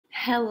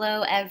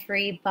Hello,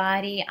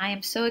 everybody. I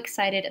am so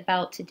excited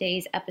about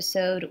today's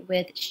episode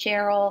with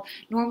Cheryl.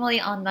 Normally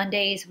on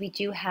Mondays, we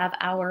do have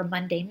our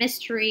Monday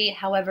mystery.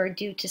 However,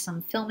 due to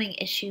some filming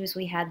issues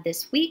we had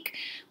this week,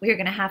 we are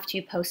going to have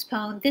to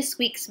postpone this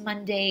week's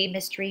Monday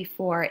mystery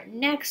for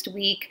next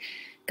week.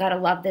 Gotta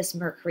love this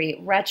Mercury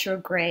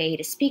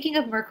retrograde. Speaking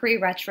of Mercury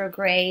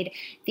retrograde,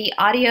 the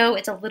audio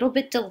is a little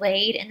bit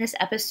delayed in this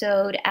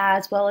episode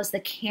as well as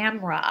the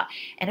camera.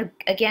 And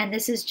again,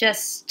 this is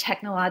just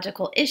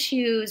technological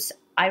issues.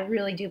 I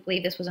really do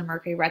believe this was a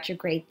Mercury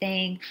retrograde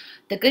thing.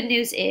 The good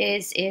news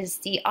is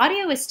the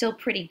audio is still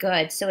pretty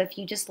good. So if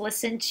you just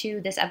listen to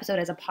this episode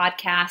as a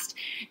podcast,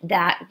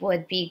 that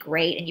would be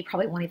great. And you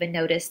probably won't even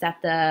notice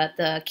that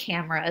the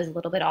camera is a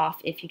little bit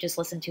off if you just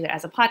listen to it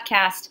as a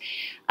podcast.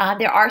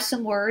 There are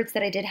some words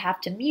that I did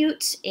have to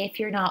mute. If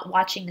you're not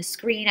watching the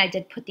screen, I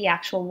did put the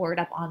actual word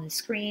up on the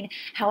screen.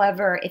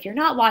 However, if you're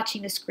not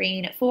watching the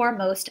screen for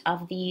most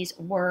of these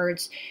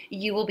words,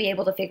 you will be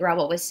able to figure out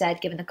what was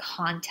said given the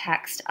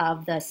context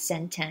of the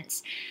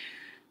sentence.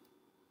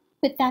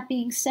 With that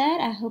being said,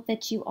 I hope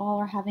that you all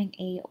are having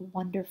a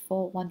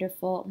wonderful,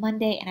 wonderful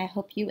Monday, and I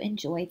hope you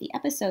enjoy the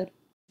episode.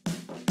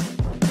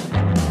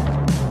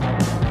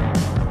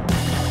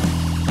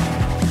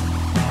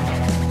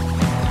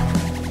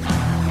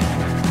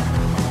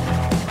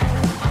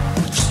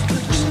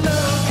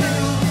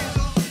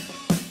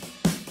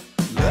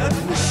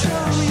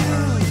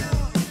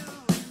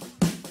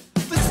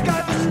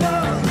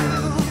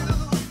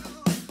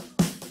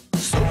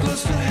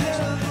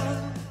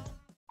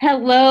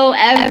 Hello,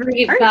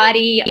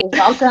 everybody.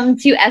 Welcome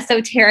to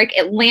Esoteric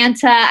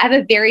Atlanta. I have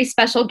a very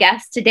special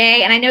guest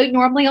today, and I know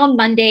normally on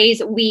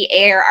Mondays we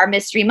air our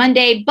Mystery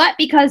Monday, but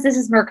because this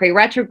is Mercury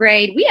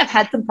retrograde, we have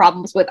had some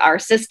problems with our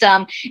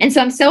system, and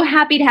so I'm so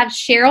happy to have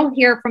Cheryl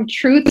here from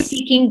Truth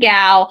Seeking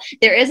Gal.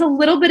 There is a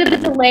little bit of a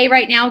delay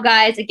right now,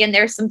 guys. Again,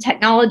 there's some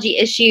technology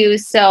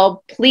issues,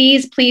 so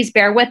please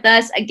bear with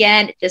us.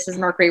 Again, this is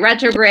Mercury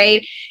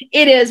retrograde.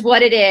 It is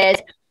what it is.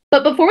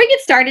 But before we get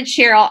started,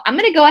 Cheryl, I'm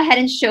going to go ahead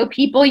and show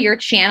people your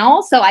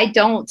channel so I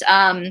don't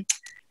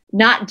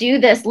not do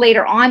this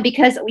later on,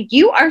 because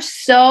you are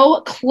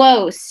so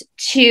close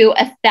to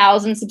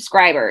 1,000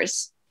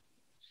 subscribers.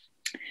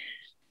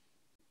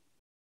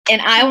 And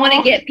I want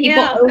to get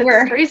people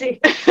over. Crazy.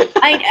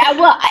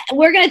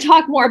 We're going to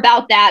talk more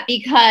about that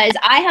because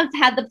I have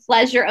had the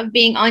pleasure of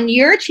being on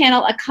your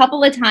channel a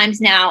couple of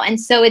times now. And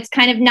so it's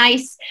kind of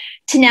nice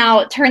to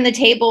now turn the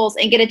tables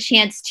and get a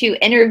chance to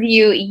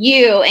interview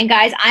you. And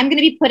guys, I'm going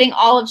to be putting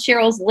all of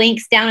Cheryl's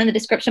links down in the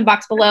description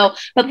box below,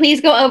 but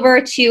please go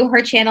over to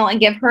her channel and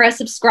give her a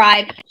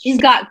subscribe. She's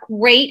got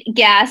great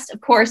guests.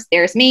 Of course,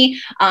 there's me,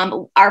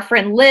 our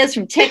friend Liz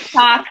from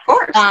TikTok, of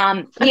course.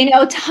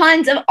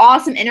 Tons of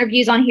awesome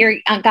interviews on here,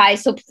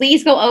 guys. So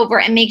please go over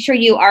and make sure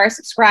you are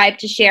subscribed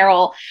to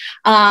Cheryl.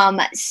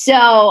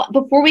 So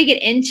before we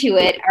get into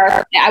it,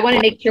 I want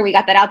to make sure we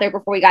got that out there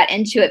before we got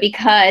into it,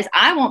 because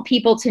I want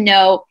people to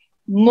know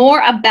more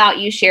about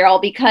you,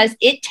 Cheryl, because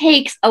it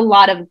takes a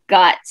lot of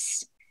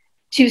guts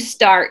to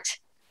start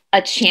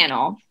a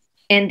channel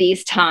in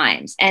these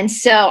times. And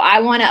so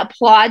I want to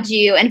applaud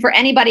you. And for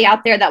anybody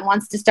out there that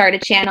wants to start a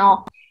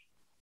channel,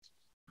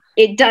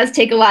 it does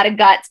take a lot of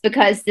guts,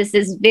 because this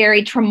is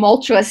very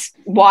tumultuous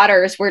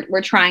waters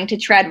we're trying to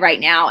tread right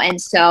now. And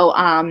so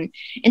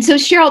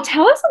Cheryl,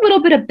 tell us a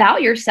little bit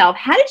about yourself.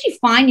 How did you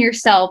find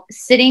yourself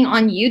sitting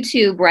on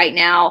YouTube right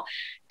now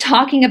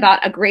talking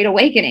about a great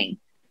awakening?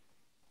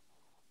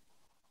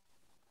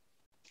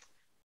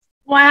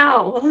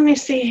 Wow. Well, let me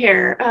see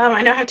here.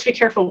 I know I have to be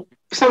careful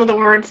some of the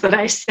words that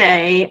I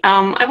say.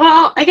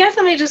 I guess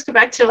let me just go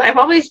back to, I've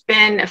always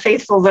been a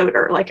faithful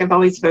voter. Like, I've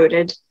always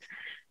voted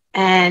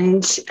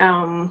and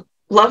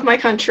love my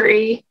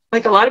country,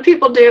 like a lot of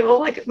people do,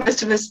 like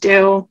most of us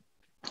do.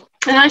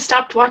 And I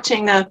stopped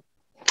watching the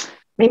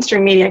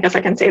mainstream media. I guess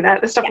I can say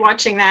that. I stopped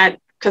watching that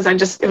because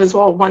it was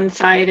all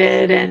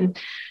one-sided. And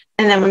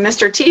then when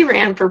Mr. T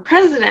ran for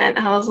president,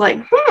 I was like,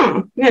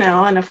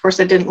 and of course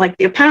I didn't like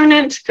the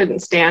opponent, couldn't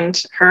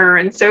stand her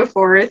and so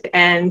forth,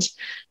 and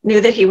knew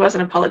that he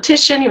wasn't a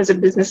politician, he was a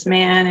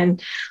businessman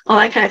and all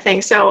that kind of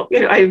thing. So,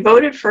 I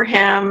voted for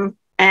him,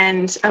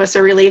 and I was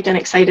so relieved and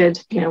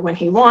excited, when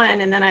he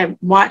won. And then I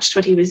watched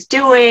what he was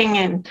doing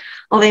and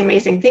all the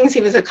amazing things he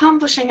was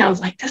accomplishing. I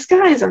was like, this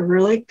guy is a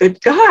really good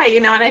guy,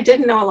 and I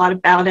didn't know a lot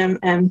about him.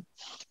 And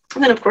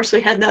then of course we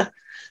had the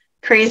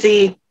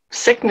crazy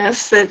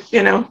sickness that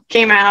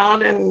came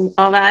out and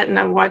all that, and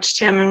I watched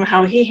him and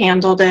how he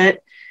handled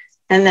it.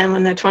 And then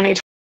when the 2020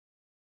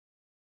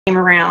 came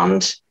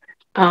around,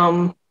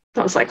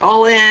 I was like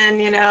all in,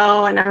 and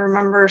I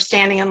remember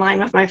standing in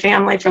line with my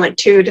family for like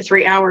 2 to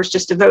 3 hours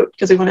just to vote,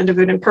 because we wanted to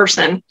vote in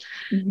person.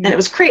 And it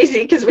was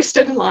crazy because we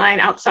stood in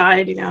line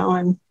outside,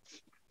 and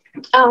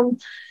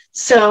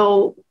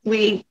so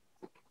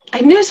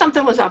I knew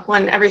something was up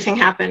when everything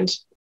happened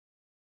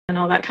and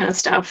all that kind of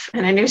stuff.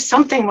 And I knew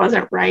something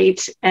wasn't right.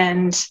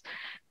 And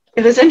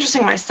it was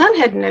interesting. My son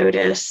had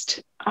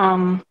noticed,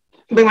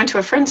 we went to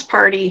a friend's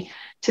party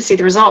to see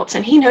the results.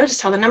 And he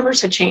noticed how the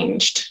numbers had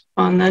changed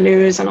on the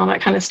news and all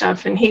that kind of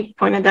stuff. And he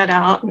pointed that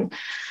out.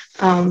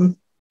 And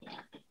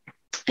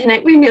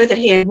we knew that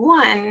he had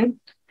won,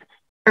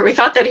 or we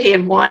thought that he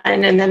had won,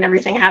 and then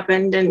everything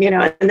happened. And,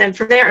 and then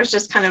from there, it was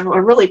just kind of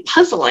a really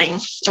puzzling.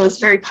 It was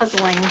very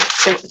puzzling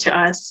to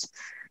us.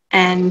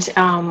 And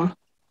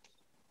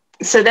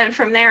so then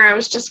from there, I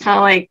was just kind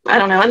of like, I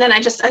don't know. And then I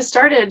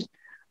started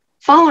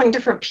following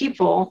different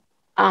people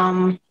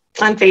on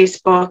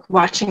Facebook,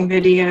 watching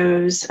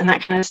videos and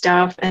that kind of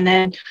stuff. And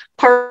then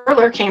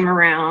Parler came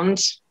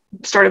around,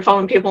 started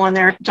following people on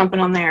there, jumping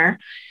on there.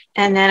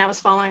 And then I was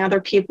following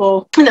other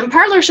people. And then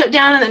Parler shut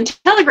down, and then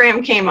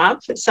Telegram came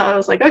up. So I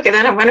was like, okay,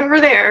 then I went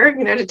over there,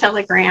 to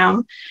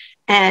Telegram.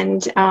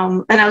 And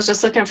I was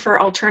just looking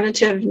for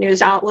alternative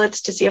news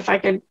outlets to see if I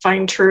could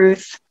find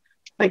truth.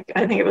 Like,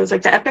 I think it was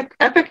like the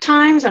Epic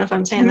Times. I don't know if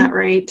I'm saying that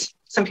right.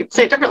 Some people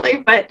say it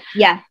differently, but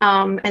yeah.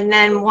 And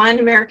then One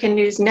American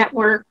News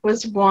Network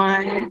was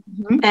one,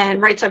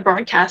 and Right Side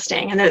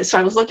Broadcasting. And so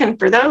I was looking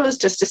for those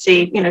just to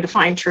see, to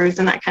find truth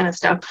and that kind of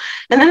stuff.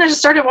 And then I just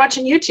started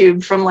watching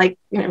YouTube from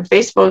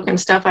Facebook and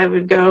stuff. I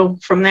would go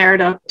from there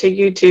to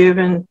YouTube,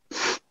 and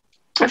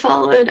I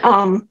followed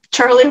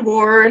Charlie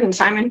Ward and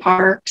Simon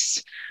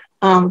Parks.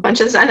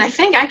 Bunches, and I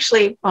think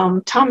actually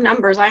Tom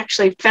Numbers, I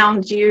actually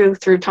found you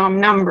through Tom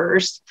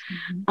Numbers.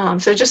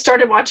 So just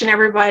started watching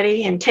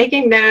everybody and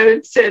taking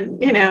notes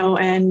and,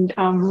 and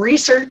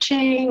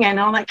researching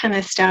and all that kind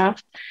of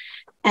stuff.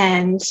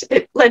 And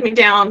it led me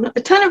down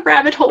a ton of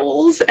rabbit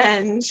holes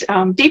and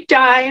deep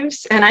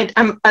dives. And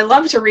I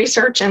love to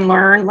research and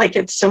learn. Like,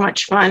 it's so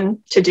much fun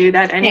to do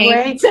that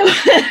anyway. So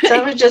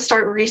I would just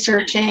start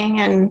researching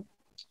and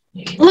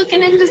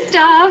looking into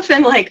stuff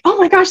and like, oh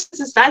my gosh, this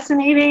is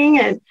fascinating.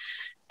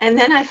 And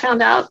then I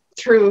found out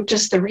through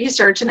just the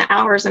research and the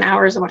hours and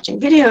hours of watching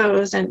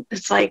videos, and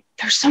it's like,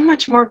 there's so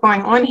much more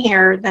going on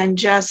here than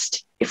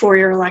just a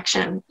 4-year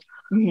election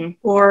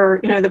or,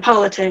 the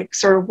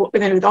politics or,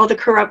 with all the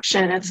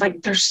corruption. It's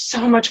like, there's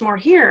so much more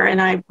here.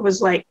 And I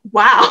was like,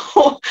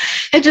 wow,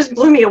 it just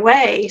blew me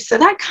away. So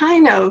that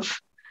kind of,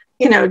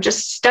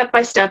 just step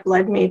by step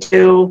led me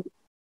to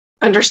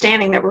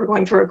understanding that we're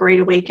going through a great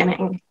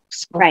awakening.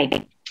 So,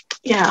 right.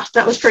 Yeah,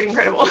 that was pretty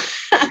incredible.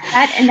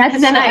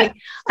 And then I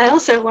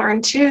also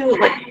learned too,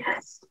 like,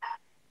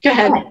 go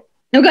ahead.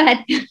 No, go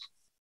ahead.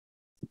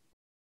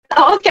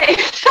 Oh, okay.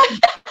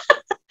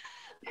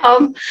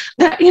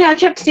 I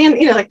kept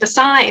seeing, like the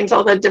signs,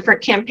 all the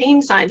different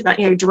campaign signs about,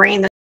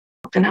 drain the,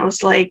 and I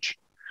was like,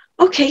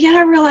 okay, yeah,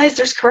 I realize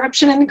there's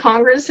corruption in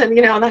Congress and,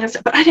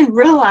 that, but I didn't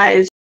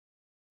realize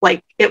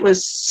like it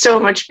was so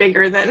much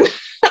bigger than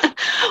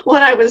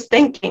what I was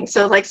thinking.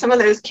 So like some of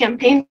those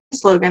campaign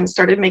slogans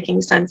started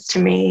making sense to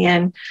me.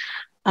 And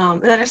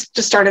then I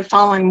just started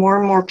following more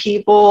and more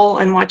people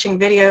and watching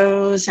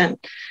videos and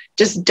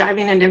just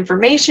diving into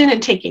information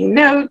and taking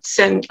notes.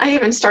 And I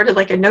even started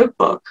like a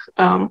notebook.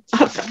 I'll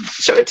have to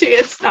show it to you.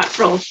 It's not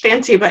real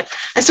fancy, but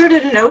I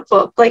started a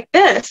notebook like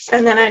this.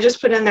 And then I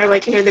just put in there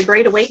like, the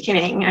Great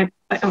Awakening. I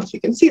don't know if you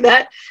can see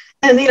that.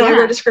 And, I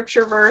wrote a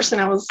scripture verse,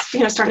 and I was,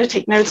 starting to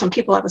take notes on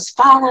people I was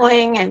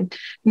following and,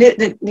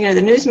 the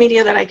news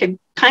media that I could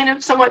kind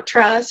of somewhat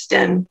trust,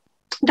 and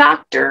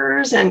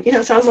doctors. And,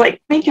 so I was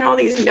like making all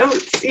these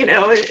notes, and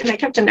I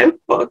kept a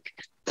notebook.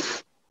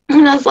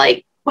 And I was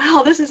like,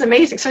 wow, this is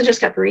amazing. So I just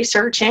kept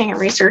researching,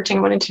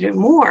 wanted to do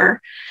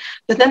more.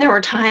 But then there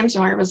were times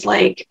where I was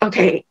like,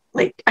 okay,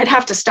 like I'd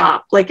have to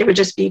stop. Like it would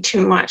just be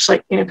too much,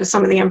 like, because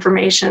some of the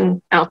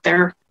information out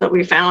there that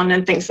we found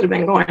and things that have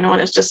been going on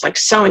is just like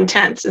so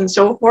intense and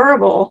so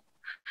horrible,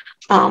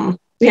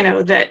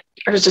 that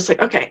I was just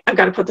like, okay, I've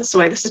got to put this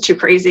away. This is too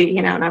crazy,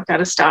 and I've got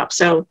to stop.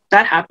 So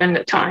that happened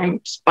at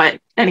times. But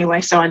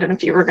anyway, so I don't know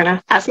if you were going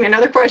to ask me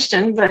another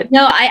question, but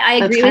no, I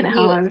agree with you. That's kind of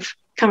how I've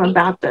come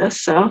about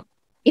this. So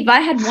if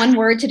I had one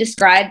word to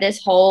describe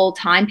this whole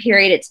time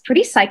period, it's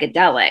pretty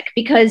psychedelic,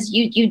 because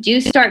you do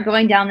start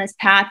going down this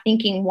path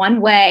thinking one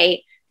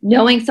way,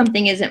 knowing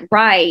something isn't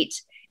right.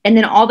 And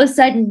then all of a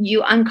sudden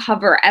you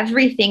uncover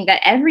everything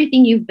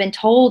you've been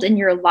told in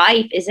your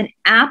life is an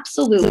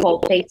absolute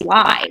whole-faced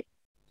lie.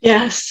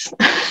 Yes.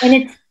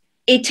 And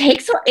it's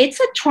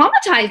a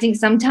traumatizing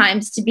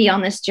sometimes to be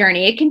on this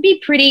journey. It can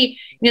be pretty,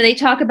 they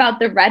talk about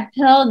the red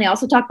pill, and they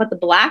also talk about the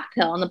black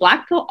pill, and the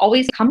black pill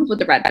always comes with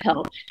the red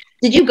pill.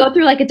 Did you go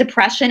through like a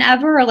depression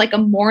ever, or like a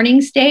mourning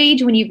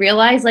stage when you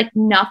realized like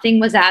nothing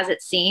was as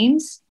it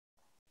seems?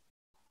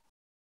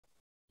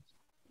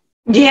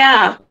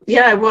 Yeah,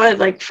 I would,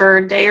 like for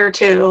a day or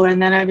two.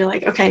 And then I'd be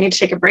like, okay, I need to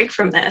take a break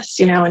from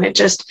this, and it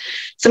just,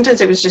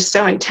 sometimes it was just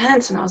so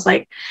intense. And I was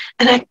like,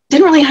 and I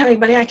didn't really have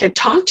anybody I could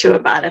talk to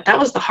about it. That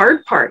was the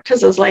hard part.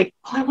 Cause I was like,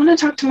 well, I want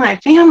to talk to my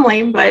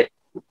family, but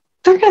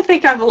they're going to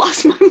think I've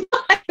lost my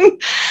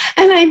mind.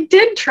 And I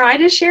did try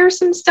to share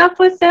some stuff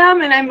with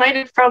them. And I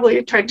might've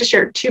probably tried to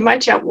share too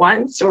much at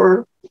once,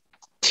 or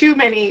too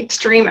many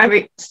extreme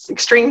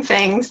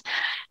things.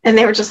 And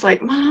they were just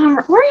like, Mom,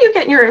 where are you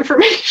getting your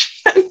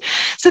information?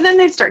 So then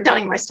they'd start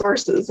doubting my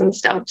sources and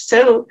stuff.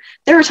 So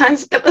there were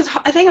times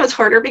I think it was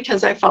harder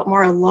because I felt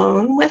more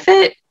alone with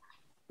it.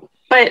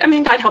 but I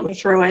mean, God helped me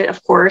through it,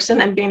 of course. And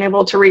then being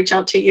able to reach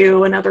out to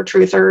you and other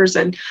truthers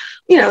and,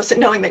 you know, so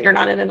knowing that you're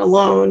not in it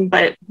alone,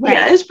 but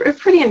yeah, it's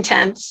pretty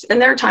intense.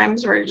 And there are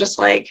times where you're just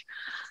like,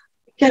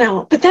 you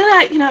know, but then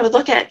I would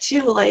look at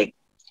too, like,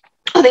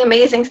 all the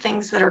amazing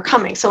things that are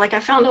coming. So like I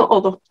found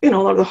all the, you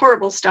know, all the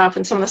horrible stuff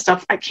and some of the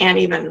stuff I can't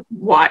even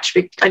watch.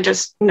 I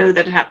just know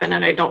that it happened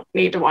and I don't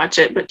need to watch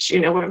it, but you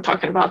know what I'm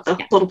talking about, the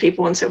little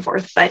people and so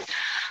forth. But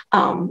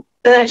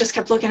then I just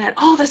kept looking at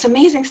all this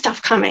amazing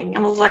stuff coming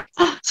and was like,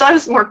 oh. So I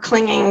was more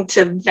clinging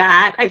to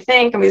that, I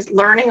think. I was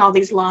learning all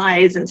these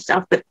lies and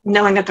stuff, but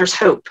knowing that there's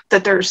hope,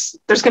 that there's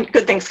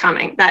good things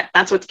coming.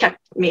 That's what's kept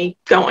me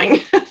going.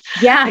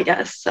 Yeah, I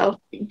guess.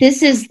 So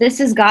this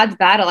is God's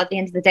battle at the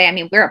end of the day. I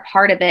mean, we're a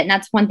part of it. And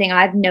that's one thing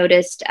I've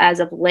noticed as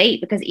of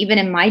late, because even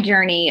in my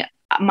journey,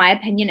 my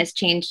opinion has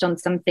changed on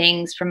some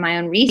things from my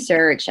own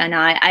research. And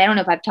I don't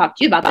know if I've talked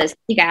to you about this. I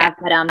think I have,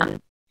 but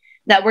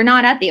that we're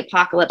not at the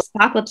apocalypse.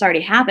 Apocalypse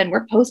already happened.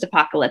 We're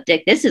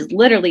post-apocalyptic. This is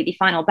literally the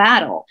final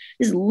battle.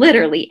 This is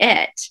literally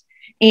it.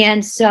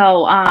 And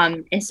so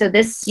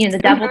this, you know, the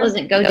devil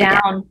doesn't go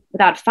down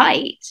without a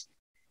fight.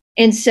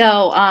 And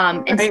so,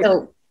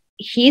 so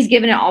he's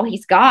given it all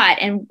he's got,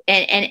 and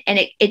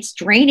it's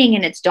draining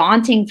and it's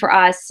daunting for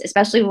us,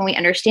 especially when we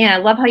understand. I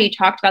love how you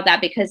talked about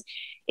that, because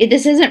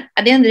this isn't,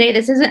 at the end of the day,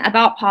 this isn't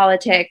about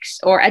politics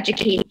or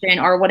education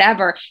or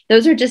whatever.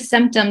 Those are just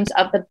symptoms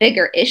of the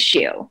bigger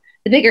issue.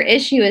 The bigger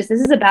issue is this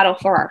is a battle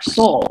for our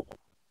soul.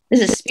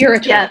 This is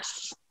spiritual.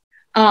 Yes.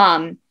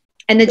 And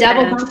the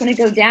devil's not going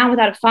to go down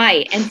without a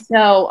fight. And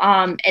so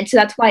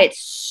that's why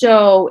it's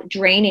so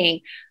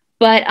draining.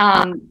 But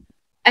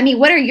I mean,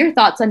 what are your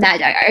thoughts on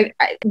that?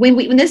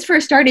 When this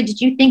first started,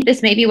 did you think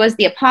this maybe was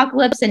the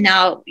apocalypse and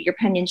now your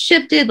opinion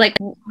shifted? Like,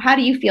 how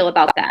do you feel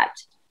about that?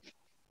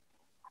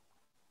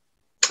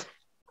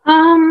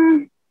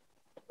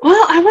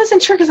 Well, I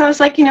wasn't sure, because I was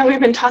like, you know, we've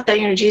been taught that,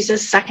 you know,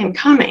 Jesus' second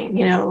coming,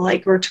 you know,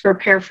 like we're to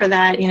prepare for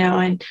that, you know,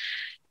 and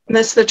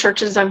most of the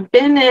churches I've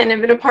been in and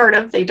been a part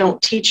of, they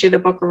don't teach you the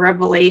book of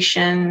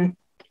Revelation,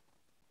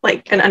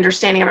 like an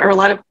understanding of it, or a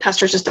lot of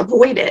pastors just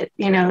avoid it,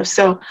 you know.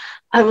 So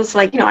I was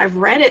like, you know, I've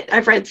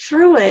read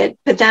through it,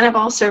 but then I've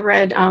also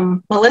read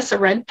Melissa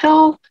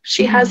Redpill.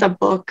 She has a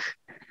book.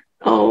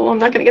 Oh, I'm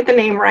not going to get the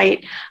name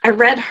right. I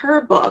read her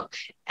book,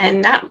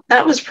 and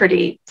that was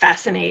pretty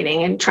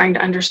fascinating, and trying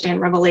to understand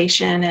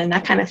Revelation and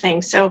that kind of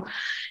thing. So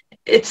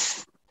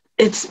it's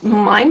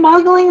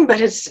mind-boggling,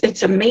 but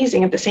it's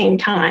amazing at the same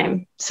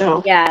time.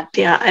 So yeah,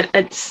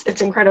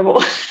 it's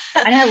incredible.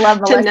 And I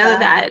love to know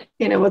that,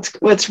 you know,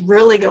 what's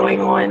really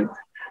going on.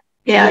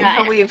 Yeah,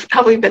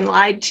 how we've been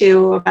lied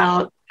to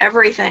about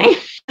everything.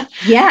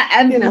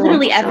 Yeah, you know,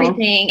 literally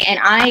everything. And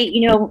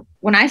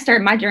when I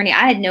started my journey,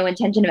 I had no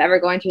intention of ever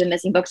going through the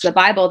missing books of the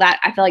Bible.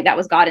 That I feel like that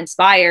was God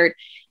inspired,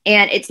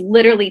 and it's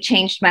literally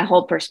changed my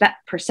whole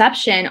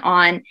perception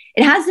on.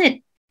 It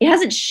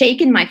hasn't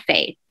shaken my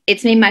faith.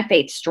 It's made my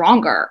faith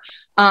stronger.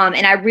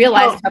 And I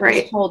realized through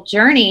this whole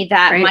journey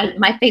that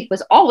my faith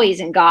was always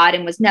in God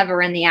and was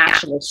never in the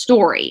actual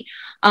story,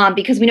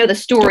 because we know the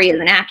story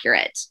isn't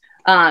accurate.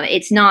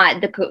 It's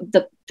not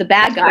the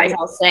bad guys,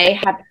 I'll say,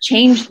 have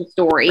changed the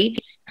story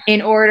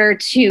in order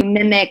to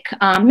mimic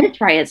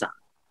Mithraism,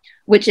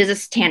 which is a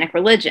satanic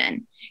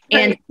religion.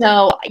 And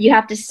so you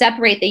have to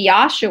separate the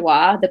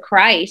Yahshua, the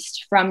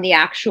Christ, from the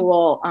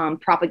actual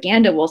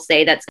propaganda, we'll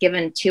say, that's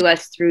given to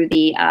us through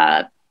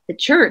the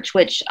church,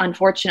 which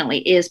unfortunately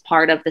is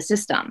part of the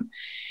system.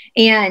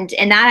 And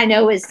that I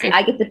know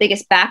I get the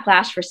biggest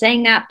backlash for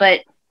saying that,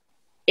 but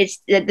it's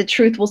the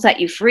truth will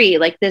set you free.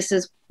 Like this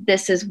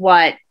is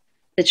what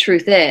the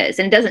truth is.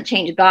 And it doesn't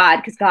change God,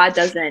 because God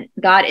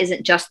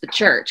isn't just the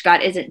church.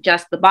 God isn't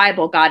just the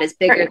Bible. God is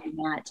bigger than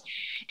that.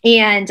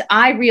 And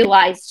I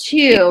realized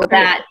too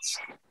that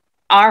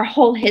our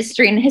whole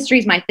history, and history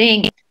is my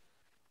thing,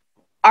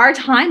 our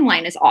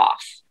timeline is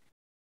off.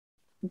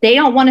 They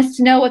don't want us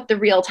to know what the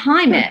real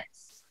time is.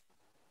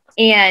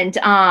 And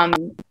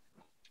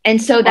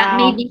so that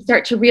made me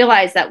start to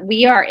realize that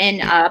we are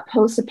in a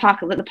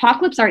post-apocalypse. The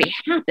apocalypse already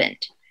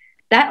happened.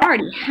 That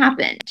already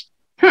happened.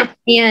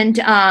 And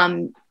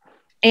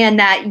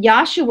that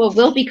Yahshua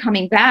will be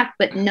coming back,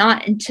 but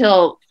not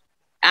until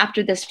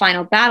after this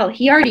final battle.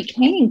 He already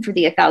came for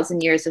the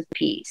 1,000 years of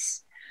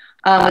peace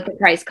with the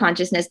Christ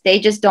consciousness. They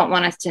just don't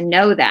want us to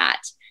know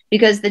that,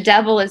 because the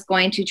devil is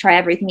going to try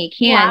everything he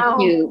can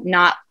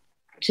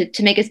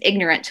to make us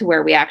ignorant to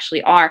where we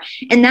actually are.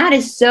 And that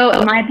is so,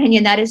 in my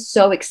opinion, that is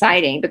so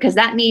exciting, because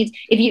that means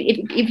if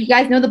you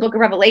guys know the book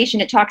of Revelation,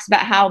 it talks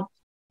about how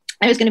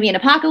there's going to be an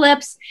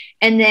apocalypse,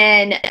 and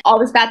then all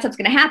this bad stuff's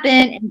going to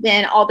happen, and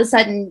then all of a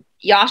sudden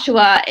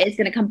Yahshua is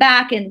going to come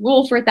back and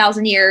rule for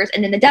 1,000 years,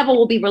 and then the devil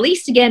will be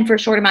released again for a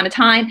short amount of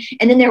time,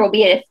 and then there will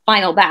be a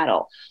final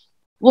battle.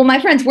 Well, my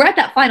friends, we're at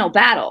that final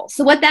battle.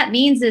 So what that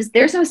means is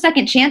there's no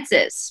second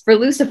chances for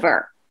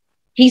Lucifer.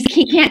 He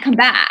can't come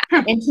back.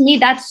 And to me,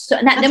 then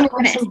we're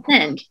going to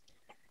ascend.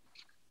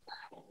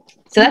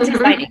 So that's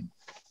exciting.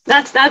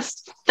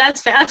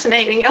 That's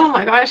fascinating. Oh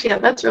my gosh, yeah,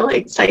 that's really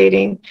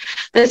exciting.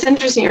 That's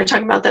interesting. You're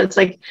talking about that. It's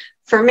like,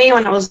 for me,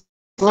 when I was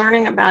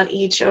learning about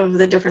each of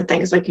the different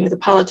things, like, the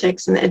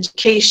politics and the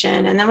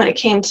education. And then when it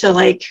came to,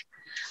 like,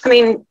 I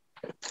mean,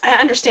 I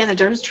understand the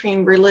difference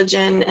between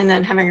religion and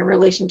then having a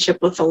relationship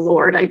with the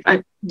Lord.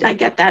 I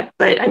get that,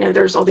 but I know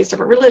there's all these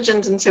different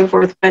religions and so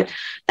forth. But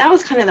that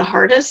was kind of the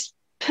hardest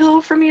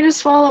pill for me to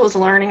swallow, was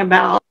learning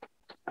about,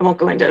 I won't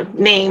go into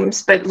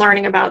names, but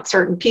learning about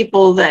certain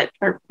people that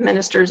are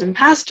ministers and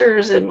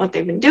pastors and what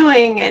they've been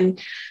doing.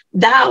 And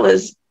that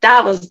was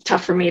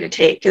tough for me to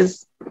take,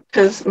 because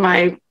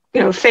my,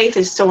 faith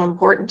is so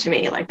important to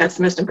me. Like, that's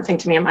the most important thing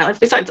to me in my life,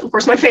 besides, of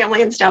course, my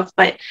family and stuff.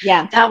 But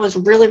yeah, that was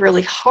really,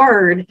 really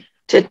hard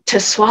to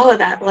swallow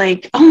that.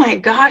 Like, oh my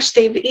gosh,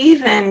 they've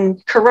even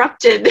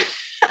corrupted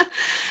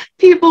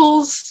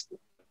people's,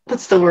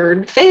 what's the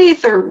word,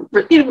 faith or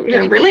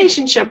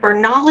relationship or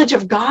knowledge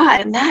of God.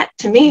 And that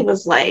to me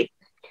was like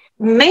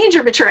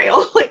major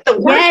betrayal, like the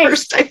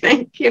worst, I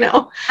think, And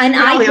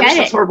I get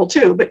it. It's horrible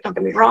too, but don't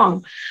get me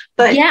wrong.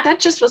 But that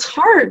just was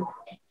hard.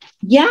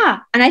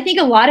 Yeah. And I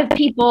think a lot of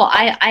people,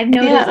 I've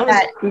noticed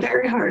that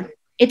very hard.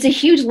 It's a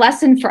huge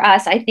lesson for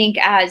us, I think,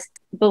 as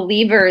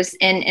believers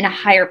in a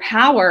higher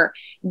power,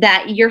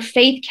 that your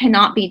faith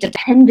cannot be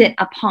dependent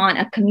upon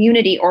a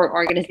community or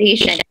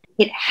organization.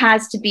 It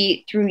has to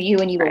be through you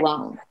and you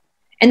alone.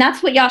 And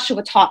that's what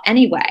Yahshua taught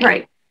anyway.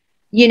 Right.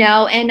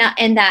 And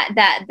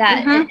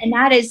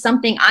that is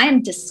something I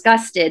am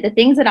disgusted. The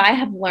things that I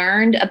have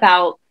learned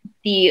about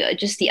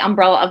the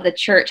umbrella of the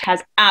church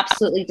has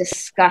absolutely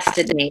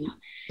disgusted me.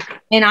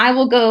 And I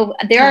will go,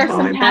 there are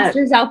some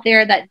pastors out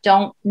there that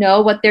don't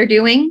know what they're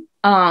doing.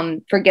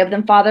 Forgive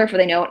them, Father, for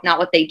they know not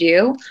what they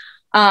do.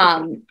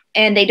 And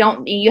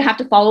you have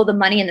to follow the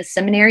money in the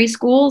seminary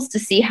schools to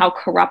see how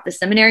corrupt the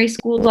seminary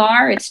schools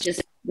are. It's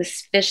just,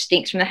 this fish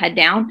stinks from the head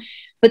down.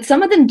 But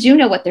some of them do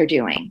know what they're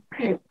doing.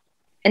 Right.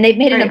 And they've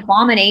made an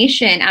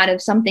abomination out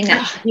of something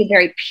that should be a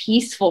very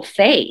peaceful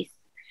faith.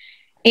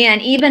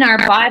 And even our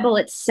Bible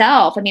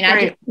itself, I mean,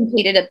 I just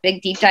completed a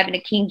big deep dive into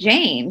King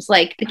James.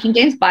 Like, the King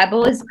James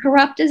Bible is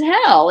corrupt as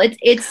hell.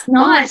 It's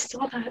not. I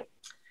saw that.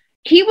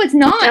 He was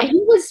not. He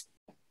was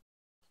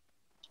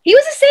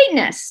a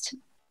Satanist.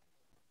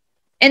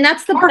 And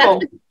that's the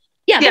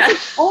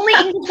only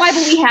English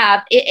Bible we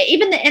have.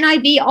 Even the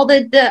NIV, all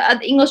the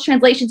English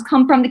translations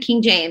come from the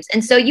King James.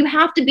 And so you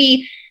have to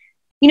be,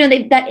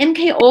 that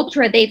MK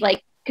Ultra, they've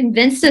like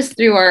convinced us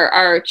through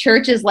our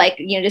churches, like,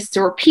 just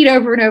to repeat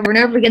over and over and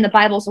over again, the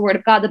Bible's the word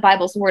of God, the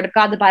Bible's the word of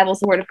God, the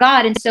Bible's the word of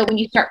God. And so when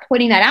you start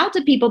putting that out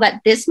to people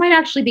that this might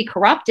actually be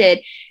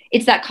corrupted,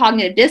 it's that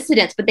cognitive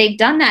dissonance, but they've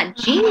done that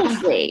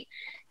geniusly.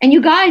 And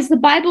you guys, the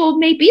Bible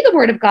may be the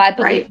word of God,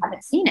 but we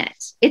haven't seen it.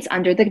 It's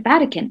under the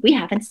Vatican. We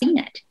haven't seen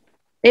it.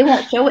 They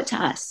won't show it to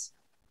us.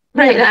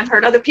 Right. And I've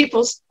heard other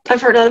people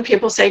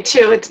say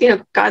too, it's,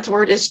 God's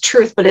word is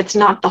truth, but it's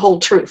not the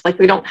whole truth. Like,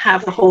 we don't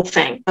have the whole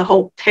thing, the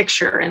whole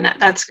picture. And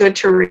that's good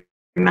to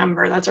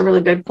remember. That's a really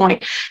good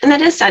point. And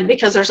that is sad,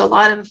 because there's a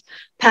lot of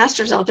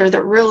pastors out there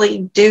that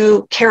really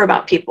do care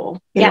about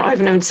people. I've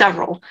known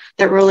several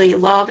that really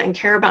love and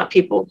care about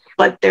people,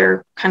 but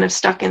they're kind of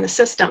stuck in the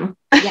system.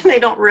 Yeah. They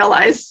don't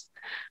realize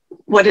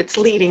what it's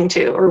leading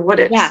to or what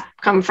it's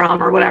come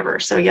from or whatever.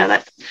 So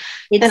and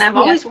I've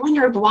always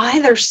wondered why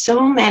there's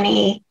so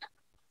many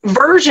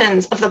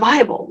versions of the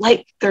Bible.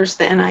 Like, there's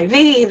the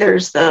NIV,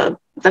 there's the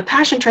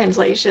Passion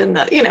Translation,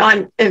 and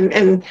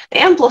the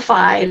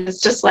Amplified. It's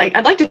just like,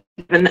 I'd like to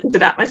do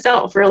that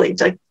myself, really.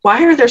 It's like,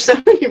 why are there so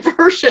many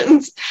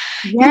versions?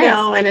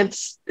 And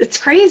it's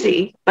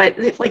crazy.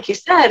 But like you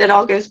said, it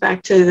all goes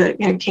back to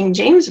the King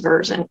James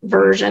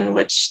version,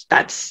 which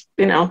that's,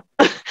 and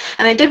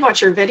I did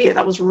watch your video.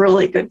 That was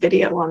really good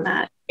video on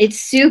that. It's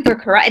super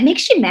corrupt. It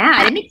makes you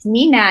mad. It makes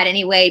me mad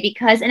anyway,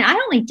 and I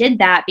only did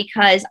that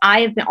because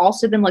I have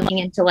also been looking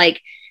into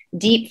like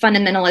deep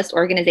fundamentalist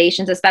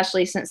organizations,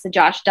 especially since the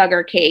Josh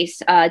Duggar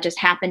case just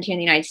happened here in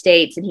the United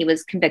States, and he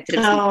was convicted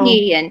of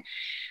CP.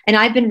 And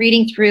I've been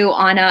reading through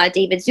on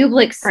David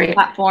Zublick's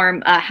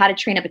platform, How to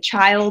Train Up a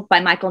Child by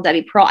Michael and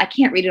Debbie Pearl. I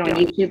can't read it on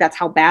YouTube. That's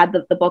how bad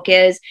the book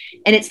is.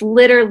 And it's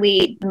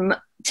literally,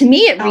 to me,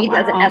 it reads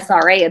as an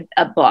SRA,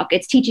 a book.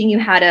 It's teaching you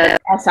how to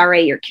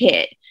SRA your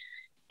kid.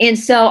 And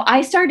so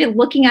I started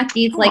looking at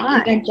these like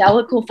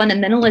evangelical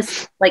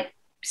fundamentalists, like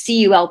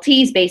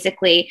CULTs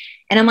basically.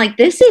 And I'm like,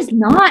 this is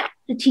not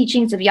the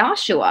teachings of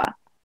Yahshua.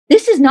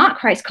 This is not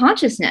Christ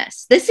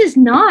consciousness. This is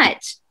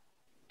demonic.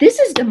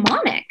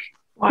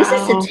 Wow. This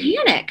is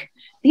satanic.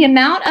 The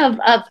amount of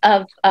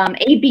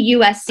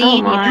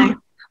ABUSC,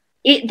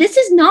 this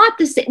is not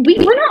the same.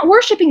 We're not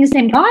worshiping the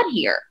same God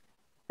here.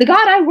 The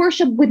God I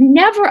worship would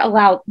never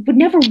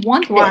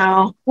want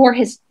this for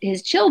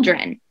his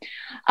children.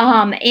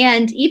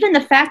 And even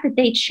the fact that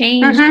they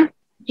changed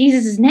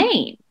Jesus'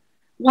 name.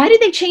 Why did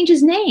they change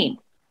his name?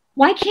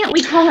 Why can't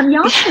we call him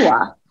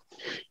Yahshua?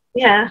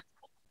 Yeah.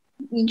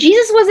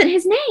 Jesus wasn't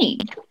his name.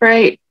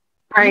 Right.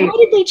 Why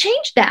did they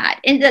change that?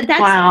 And that's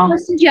the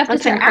questions you have to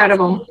start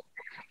incredible. Asking.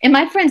 And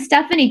my friend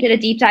Stephanie did a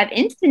deep dive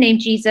into the name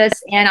Jesus,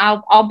 and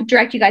I'll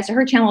direct you guys to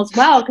her channel as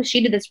well, because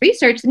she did this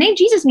research. The name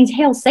Jesus means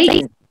Hail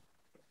Satan.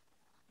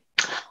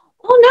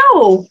 Oh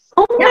no!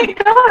 Oh my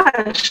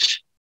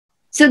gosh!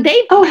 So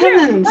they're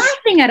heavens.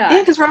 laughing at us.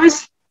 Yeah, because we're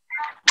always,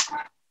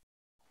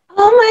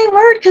 oh my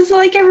word, because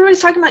like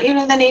everybody's talking about,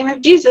 the name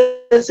of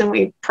Jesus, and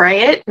we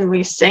pray it and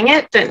we sing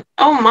it, and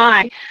oh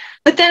my.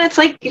 But then it's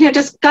like,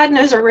 just God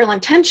knows our real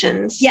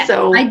intentions. Yes,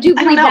 so I do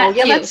believe I don't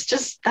know. that too.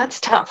 That's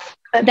tough.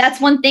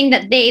 That's one thing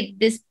that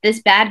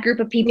this bad group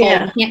of people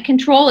can't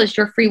control is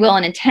your free will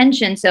and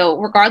intention. So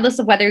regardless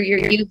of whether you're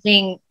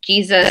using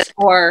Jesus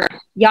or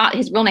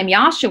his real name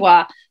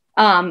Yahshua,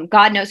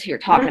 God knows who you're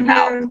talking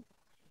about.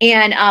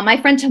 And my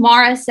friend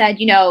Tamara said,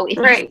 if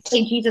you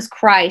say Jesus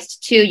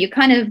Christ too,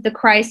 the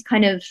Christ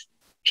kind of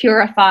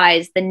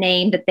purifies the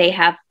name that they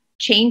have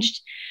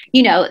changed.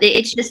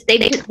 It's just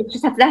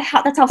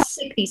that's how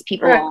sick these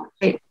people are.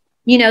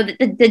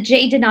 The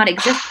J did not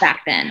exist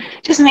back then.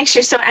 Just makes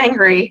you so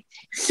angry.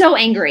 So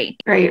angry.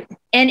 Right.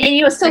 And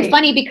it was so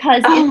funny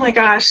because oh my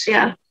gosh,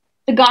 yeah.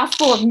 The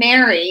Gospel of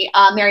Mary,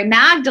 Mary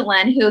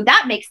Magdalene,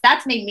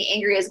 that's made me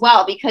angry as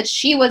well, because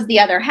she was the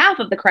other half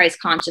of the Christ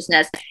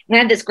consciousness. And I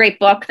have this great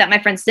book that my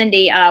friend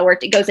Cindy, where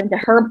it goes into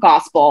her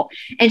gospel,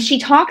 and she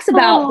talks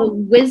about the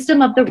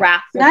wisdom of the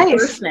wrathful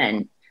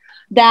person,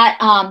 that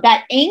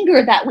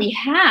anger that we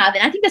have,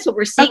 and I think that's what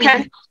we're seeing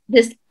in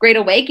this Great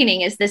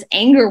Awakening, is this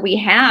anger we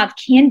have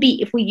can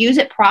be, if we use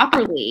it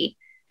properly,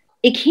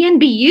 it can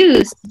be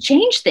used to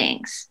change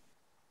things.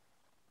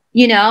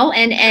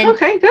 And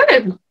okay,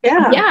 good.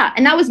 Yeah.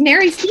 And that was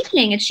Mary's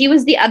teaching. And she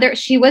was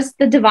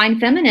the divine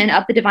feminine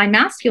of the divine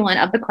masculine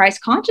of the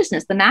Christ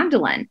consciousness, the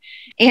Magdalene.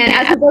 And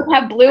as we both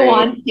have blue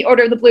on, the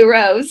Order of the Blue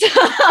Rose. Yes.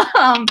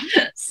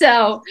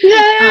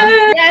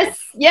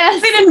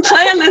 We didn't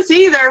plan this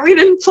either. We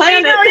didn't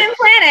plan it. We didn't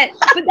plan it.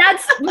 But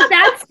that's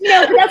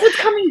what's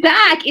coming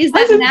back is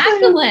that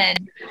Magdalene.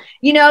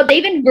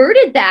 They've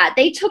inverted that.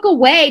 They took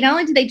away, not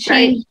only did they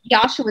change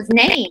Yahshua's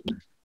name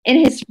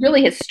in his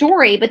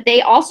story, but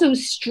they also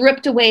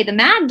stripped away the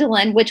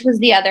Magdalene, which was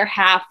the other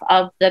half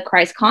of the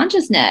Christ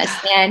consciousness.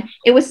 And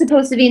it was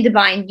supposed to be in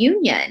divine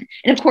union.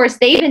 And of course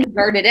they've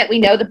inverted it. We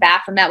know the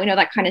Baphomet, we know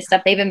that kind of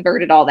stuff. They've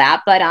inverted all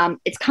that, but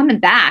it's coming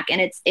back,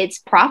 and it's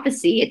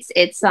prophecy.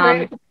 It's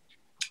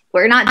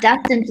we're not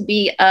destined to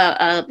be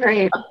a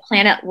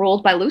planet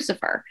ruled by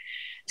Lucifer.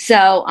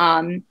 So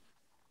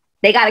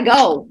they gotta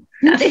go.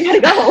 They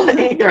gotta go.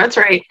 That's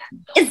right.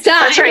 It's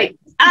time. That's right.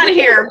 Out of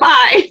here.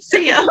 Bye.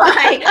 See ya.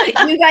 Bye.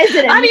 You guys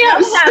didn't have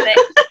it.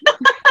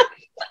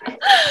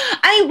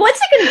 I mean,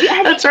 what's it going to be?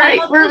 That's right.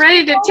 We're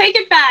ready to take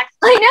it back.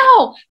 I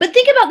know. But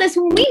think about this.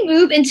 When we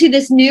move into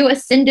this new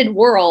ascended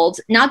world,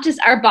 not just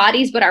our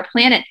bodies, but our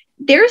planet,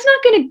 there's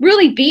not going to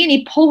really be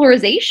any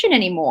polarization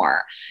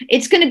anymore.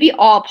 It's going to be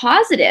all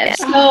positive.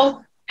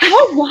 So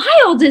how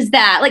wild is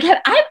that? Like,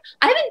 I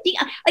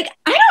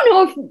don't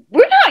know if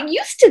we're not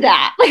used to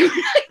that. Like, we're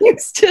not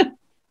used to.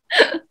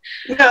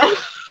 No.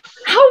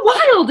 How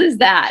wild is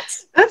that?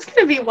 That's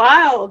going to be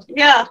wild.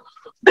 Yeah.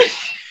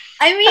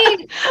 I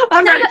mean,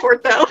 I'm ready for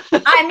it though.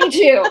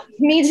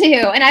 Me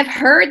too. And I've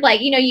heard, like,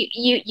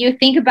 you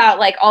think about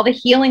like all the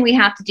healing we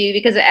have to do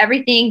because of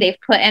everything they've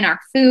put in our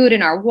food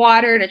and our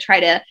water to try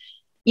to,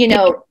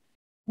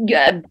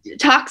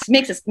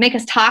 make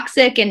us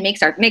toxic and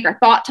make our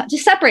thought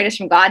just separate us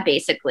from God,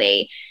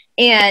 basically.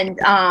 And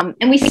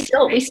we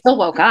still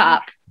woke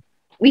up.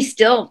 We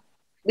still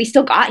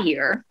got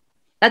here.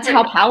 That's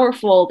how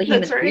powerful the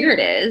human spirit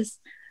is.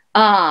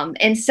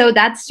 And so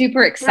that's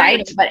super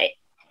exciting, but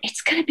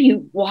it's going to be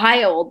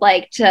wild,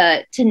 like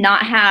to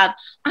not have,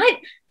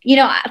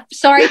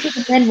 sorry for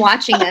the men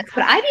watching this,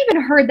 but I've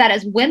even heard that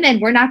as women,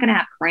 we're not going to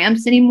have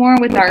cramps anymore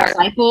with our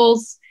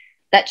cycles,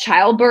 that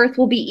childbirth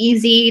will be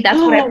easy. That's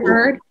what I've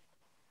heard.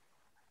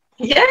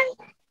 Yeah.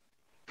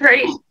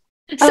 Great.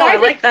 I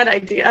like that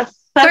idea.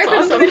 That's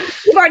awesome.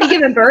 You've already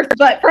given birth,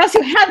 but for us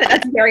who haven't,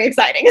 that's very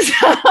exciting.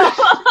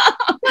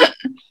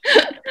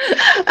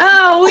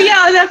 Oh,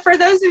 yeah. For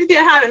those of you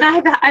that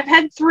haven't, I've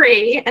had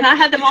 3, and I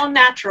had them all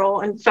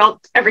natural and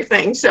felt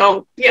everything.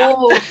 So yeah,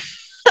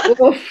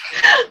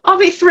 I'll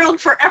be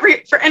thrilled for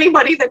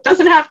anybody that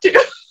doesn't have to.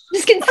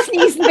 Just can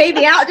sneeze the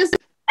baby out, just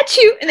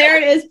achoo, and there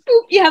it is.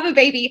 Boop, you have a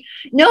baby.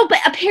 No, but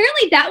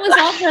apparently that was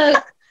all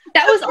the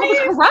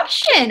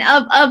corruption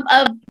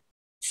of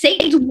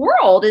Satan's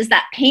world, is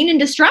that pain and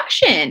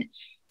destruction.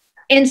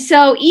 And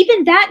so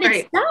even that in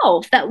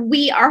itself, that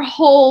our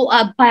whole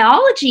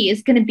biology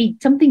is going to be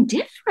something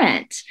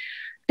different.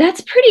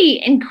 That's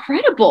pretty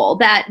incredible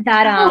that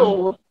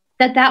won't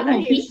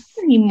be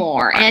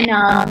anymore. And,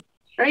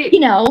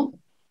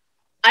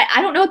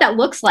 I don't know what that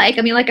looks like.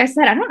 I mean, like I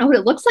said, I don't know what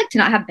it looks like to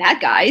not have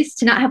bad guys,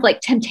 to not have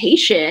like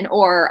temptation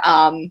or,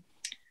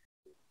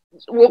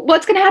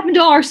 what's going to happen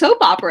to all our soap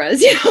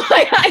operas? So,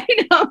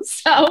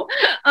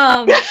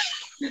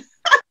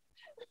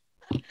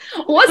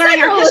 what's that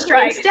going to look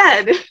like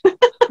instead?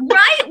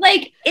 Right?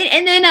 Like,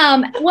 and then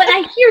what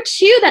I hear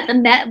too,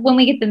 that when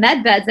we get the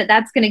med beds,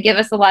 that's going to give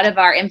us a lot of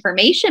our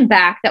information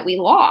back that we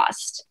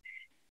lost.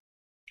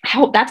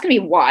 That's going to be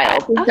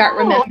wild. We start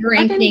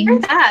remembering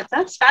things.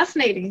 That's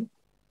fascinating.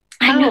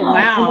 I know.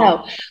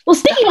 Wow. Well,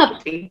 speaking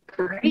of,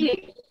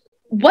 great.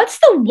 what's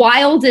the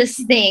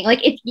wildest thing?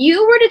 Like, if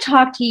you were to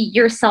talk to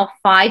yourself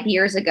 5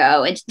 years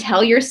ago and to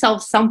tell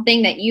yourself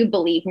something that you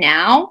believe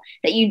now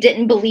that you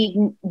didn't believe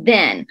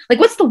then, like,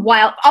 what's the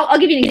wild? I'll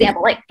give you an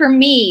example. Like, for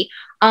me,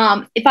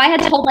 if I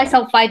had told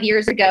myself 5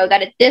 years ago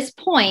that at this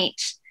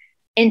point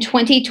in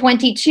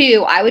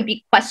 2022, I would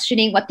be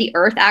questioning what the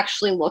earth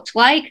actually looked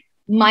like,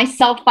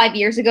 myself 5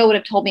 years ago would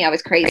have told me I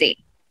was crazy.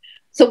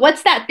 So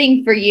what's that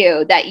thing for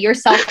you that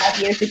yourself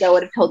 5 years ago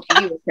would have told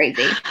you were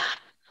crazy?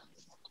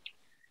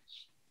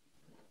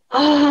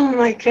 Oh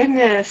my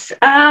goodness.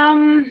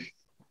 Well,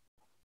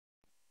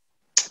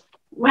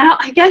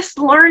 I guess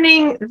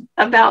learning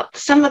about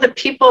some of the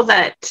people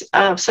that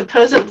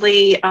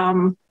supposedly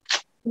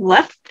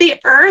left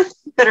the earth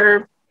that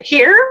are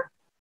here.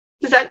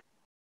 Is that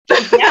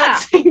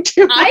saying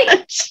too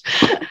much?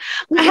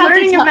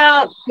 Learning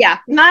about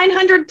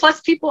 900 plus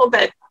people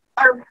that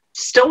are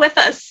still with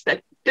us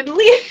that didn't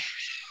leave.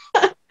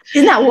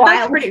 Isn't that wild?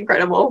 That's pretty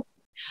incredible.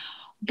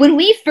 When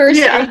we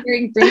first started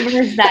hearing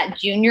rumors that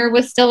Junior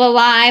was still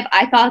alive,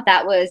 I thought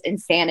that was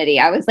insanity.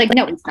 I was like,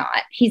 no, he's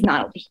not. He's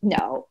not.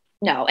 No.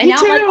 And now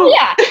I'm like, oh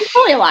yeah, he's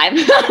totally alive.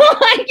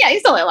 Like, yeah,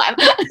 he's totally alive.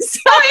 So,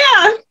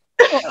 oh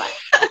yeah.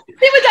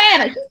 Same with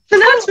Diana. So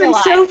that's been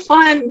so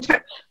fun.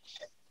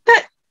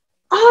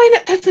 I know,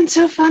 that's been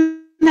so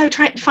fun though,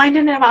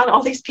 finding about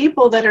all these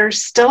people that are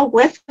still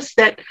with us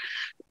that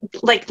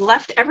like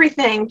left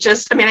everything.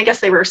 Just, I mean, I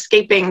guess they were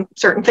escaping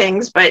certain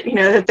things, but you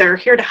know, that they're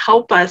here to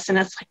help us. And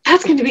it's like,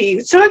 that's going to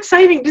be so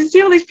exciting to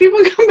see all these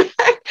people come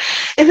back.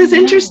 It was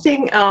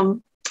interesting. I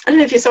don't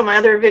know if you saw my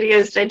other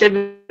videos that I did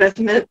with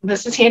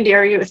Mrs. Handy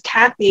Area with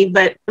Kathy,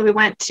 but we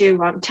went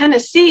to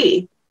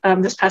Tennessee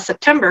this past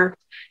September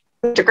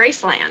to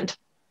Graceland.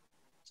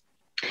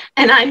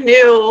 And I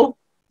knew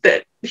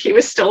that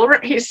he's still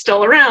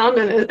around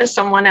and as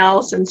someone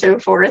else and so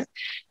forth.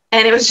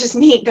 And it was just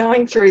neat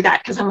going through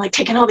that because I'm like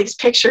taking all these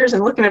pictures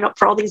and looking it up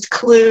for all these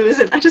clues.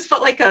 And I just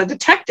felt like a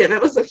detective.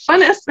 It was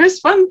the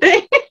most fun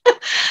thing.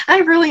 I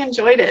really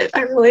enjoyed it.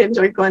 I really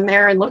enjoyed going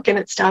there and looking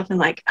at stuff and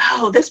like,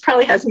 oh, this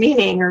probably has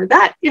meaning or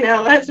that, you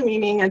know, has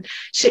meaning. And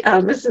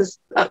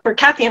where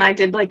Kathy and I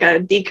did like a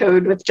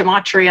decode with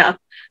gematria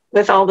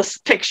with all the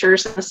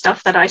pictures and the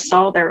stuff that I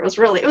saw there. It was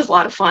a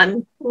lot of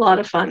fun.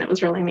 It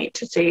was really neat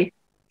to see.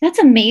 That's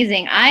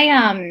amazing.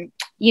 I'm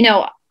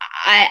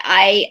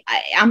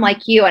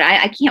like you, and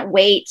I can't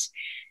wait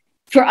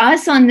for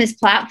us on this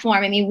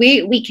platform. I mean,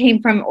 we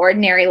came from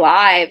ordinary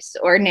lives,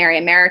 ordinary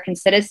American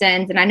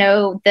citizens. And I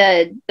know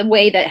the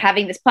way that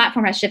having this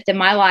platform has shifted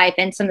my life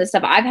and some of the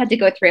stuff I've had to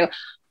go through.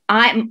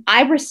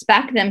 I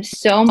respect them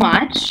so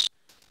much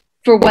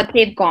for what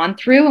they've gone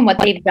through and what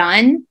they've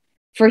done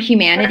for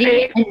humanity,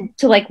 right. And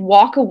to like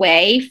walk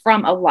away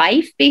from a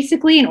life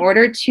basically in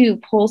order to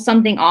pull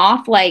something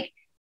off. Like,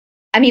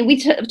 I mean, we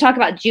talk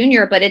about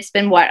Junior, but it's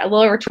been a little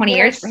over 20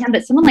 years for him.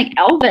 But someone like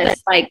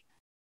Elvis, like,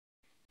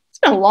 it's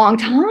been a long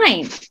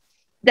time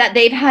that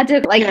they've had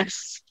to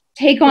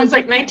take on. It was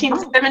like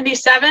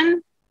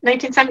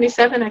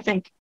 1977, I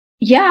think.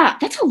 Yeah,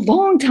 that's a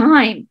long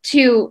time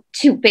to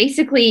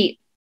basically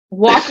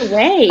walk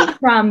away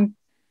from.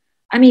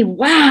 I mean,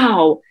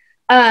 wow.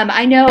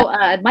 I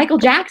know Michael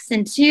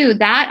Jackson too.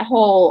 That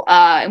whole,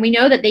 and we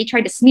know that they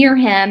tried to smear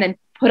him and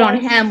put on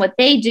him what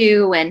they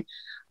do, and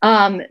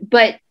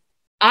but.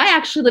 I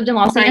actually lived in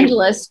Los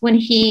Angeles when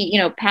he,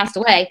 passed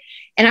away.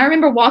 And I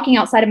remember walking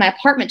outside of my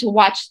apartment to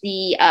watch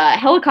the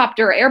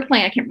helicopter or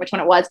airplane, I can't remember which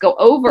one it was, go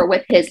over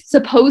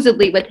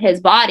supposedly with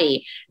his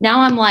body. Now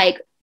I'm like,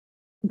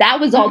 that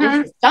was all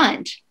just a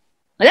stunt.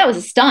 Like, that was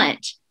a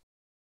stunt.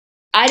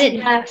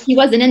 He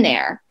wasn't in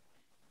there.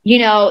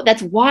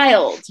 That's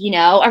wild,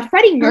 Our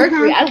Freddie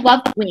Mercury, I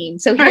love Queen.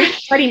 So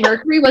Freddie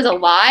Mercury was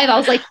alive. I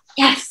was like,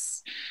 yes.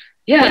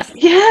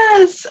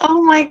 Yes.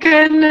 Oh my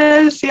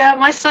goodness. Yeah,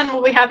 my son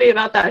will be happy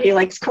about that. He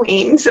likes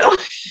Queen. So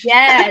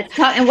yes.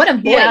 And what a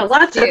voice. Yeah,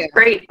 lots of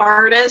great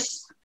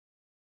artists.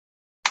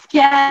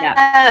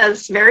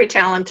 Yes. Very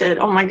talented.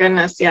 Oh my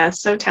goodness. Yeah,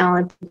 so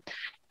talented.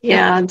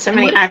 Yeah, and so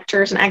many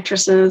actors and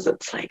actresses.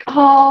 It's like,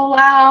 oh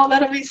wow,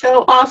 that'll be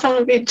so awesome.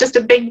 It'll be just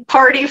a big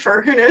party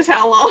for who knows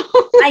how long.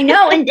 I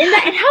know. And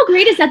how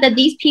great is that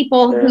these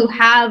people who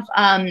have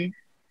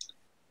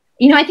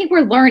I think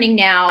we're learning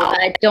now,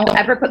 don't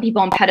ever put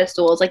people on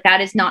pedestals. Like,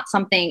 that is not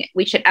something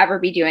we should ever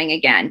be doing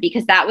again,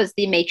 because that was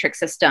the matrix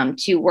system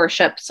to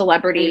worship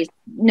celebrities.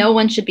 No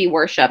one should be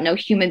worshiped. No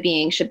human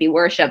being should be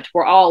worshiped.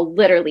 We're all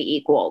literally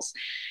equals,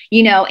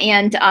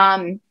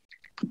 and,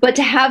 but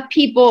to have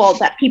people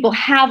that people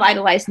have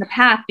idolized in the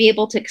past, be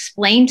able to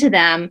explain to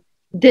them,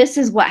 this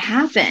is what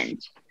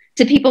happened,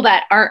 to people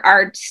that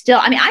are still,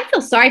 I mean, I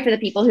feel sorry for the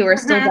people who are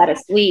still dead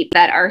asleep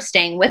that are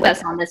staying with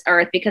us on this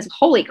earth, because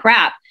holy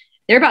crap,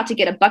 they're about to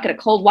get a bucket of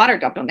cold water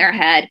dumped on their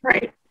head.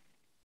 Right.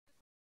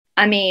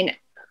 I mean.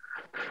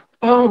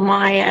 Oh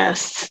my,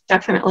 yes,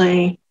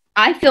 definitely.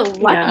 I feel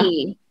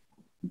lucky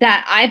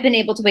that I've been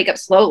able to wake up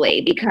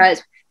slowly,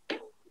 because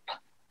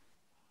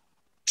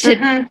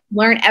to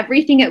learn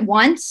everything at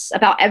once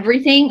about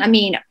everything. I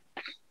mean,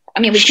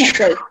 we can't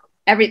go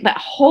but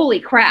holy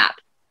crap.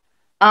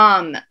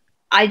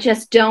 I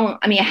just don't,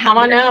 I mean, how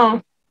I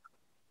know.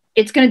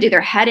 it's going to do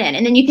their head in.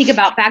 And then you think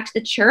about back to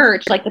the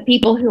church, like the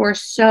people who are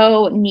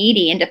so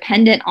needy and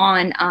dependent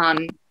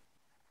on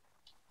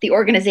the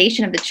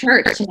organization of the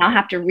church to now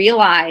have to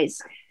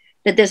realize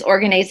that this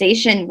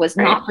organization was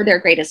not for their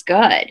greatest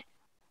good.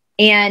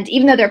 And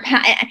even though they're,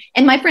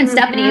 and my friend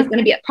Stephanie is going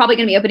to be probably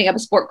going to be opening up a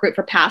support group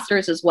for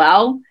pastors as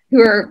well,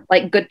 who are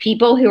like good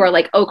people who are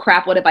like, oh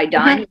crap, what have I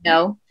done? You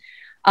know?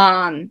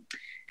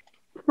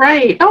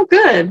 Right. Oh,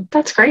 good.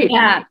 That's great.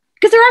 Yeah.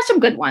 Because there are some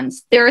good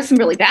ones. There are some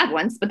really bad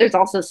ones, but there's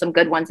also some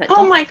good ones that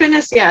oh my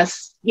goodness,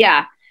 yes.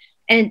 Yeah.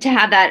 And to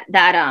have that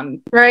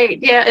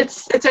right. Yeah,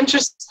 it's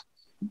interesting.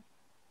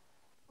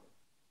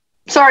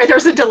 Sorry,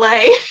 there's a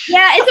delay.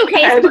 Yeah, it's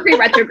okay. It's Mercury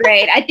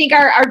retrograde. I think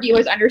our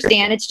viewers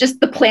understand. It's just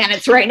the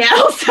planets right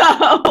now.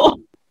 So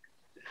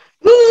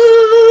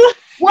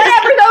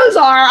whatever those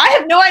are, I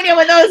have no idea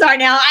what those are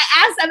now.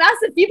 I've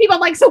asked a few people, I'm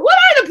like, so what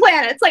are the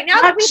planets? Like,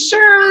 now that we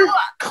sure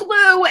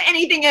clue what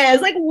anything is,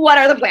 like, what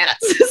are the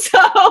planets?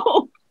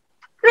 So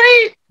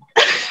right.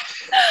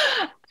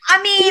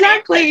 I mean,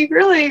 exactly.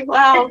 Really?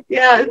 Wow.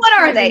 Yeah.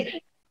 What are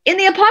they? In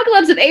the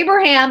Apocalypse of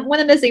Abraham, one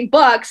of the missing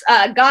books,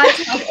 God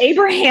tells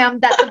Abraham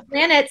that the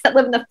planets that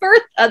live in the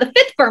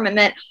fifth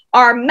firmament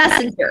are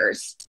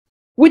messengers,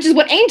 which is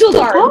what angels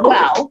are as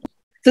well.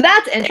 So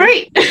that's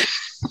interesting.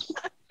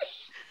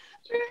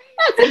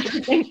 That's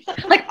interesting.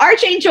 Like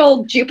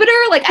Archangel Jupiter,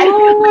 like I don't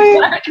know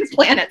what are these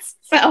planets.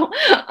 So,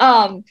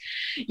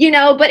 you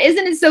know, but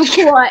isn't it so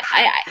cool?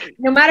 I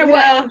no matter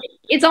what,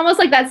 it's almost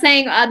like that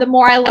saying, the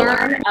more I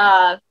learn,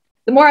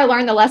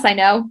 the less I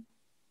know.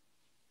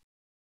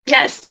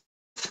 Yes.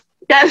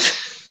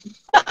 Yes.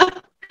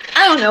 I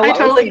don't know. I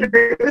totally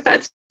agree with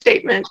that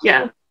statement.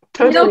 Yeah.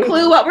 Totally. No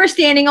clue what we're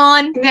standing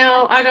on.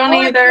 No, I don't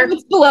either.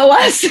 It's below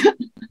us.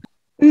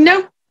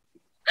 Nope.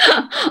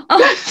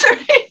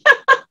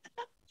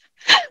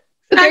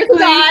 There's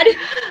God,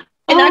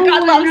 and that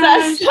God loves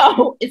us,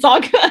 so it's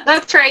all good.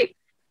 That's right.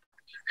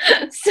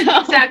 So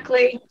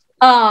exactly.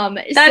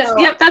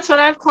 That's what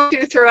I've clung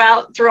to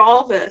through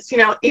all this. You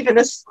know, even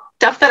this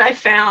stuff that I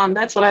found,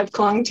 that's what I've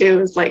clung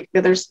to is like,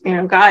 there's, you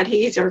know, God,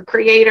 he's our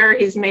creator.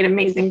 He's made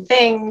amazing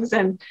things.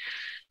 And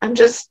I'm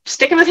just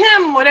sticking with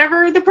him,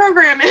 whatever the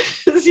program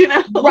is, you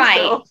know? Right.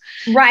 So,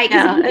 right.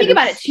 Because if you think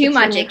about it too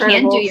much, it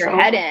can do your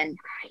head in.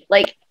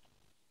 Like,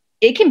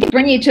 it can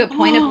bring you to a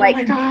point of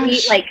like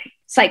complete like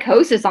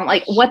psychosis on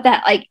like what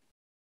that, like,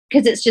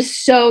 because it's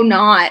just so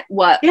not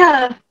what,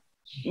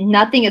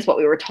 nothing is what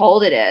we were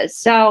told it is.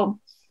 So,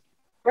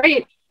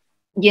 right.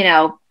 You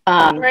know,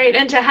 right.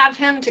 And to have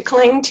him to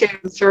cling to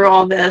through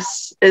all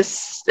this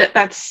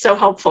that's so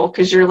helpful,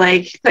 because you're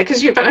like,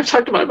 because I've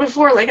talked about it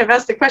before, like I've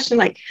asked the question,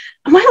 like,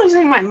 am I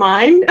losing my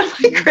mind? Am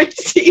I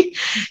crazy?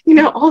 You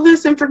know, all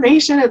this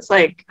information, it's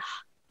like,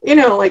 you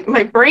know, like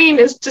my brain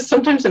is just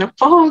sometimes in a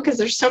fog because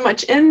there's so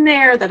much in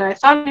there that I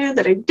thought I knew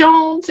that I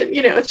don't. And,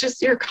 you know, it's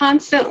just, you're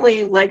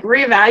constantly like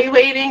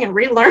reevaluating and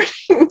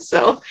relearning.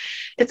 So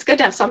it's good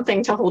to have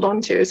something to hold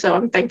on to. So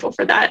I'm thankful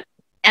for that.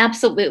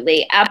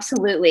 Absolutely.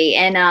 Absolutely.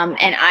 And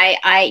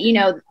I, you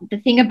know, the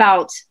thing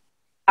about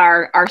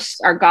our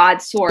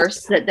God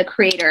source, the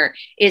creator,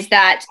 is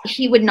that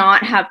he would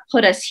not have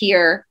put us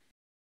here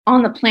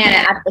on the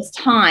planet at this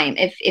time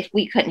if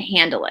we couldn't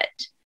handle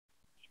it.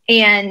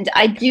 And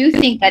I do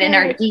think that in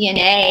our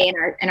DNA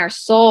and our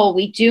soul,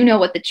 we do know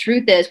what the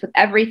truth is with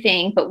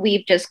everything, but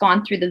we've just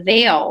gone through the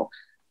veil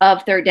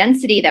of third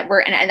density that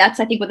and that's,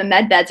 I think, what the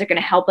med beds are going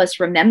to help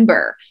us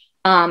remember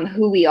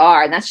who we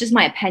are. And that's just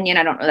my opinion.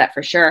 I don't know that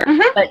for sure,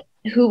 but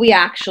who we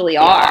actually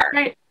are.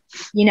 Right.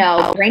 You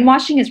know,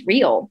 brainwashing is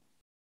real,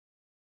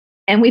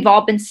 and we've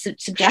all been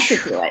subjected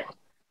to it.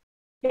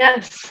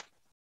 Yes.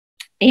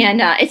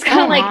 And it's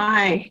kind of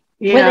like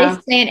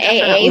what they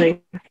say in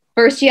AA.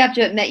 First, you have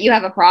to admit you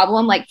have a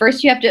problem. Like,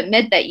 first, you have to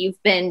admit that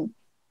you've been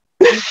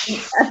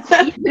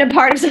a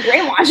part of some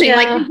brainwashing. Yeah.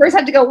 Like, you first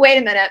have to go, wait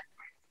a minute.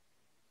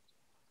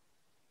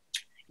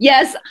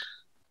 Yes,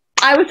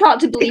 I was taught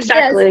to believe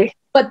this,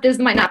 but this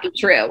might not be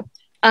true.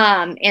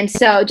 And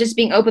so just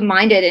being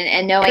open-minded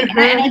and knowing, and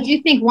I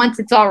do think once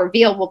it's all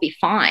revealed, we'll be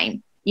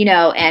fine, you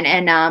know,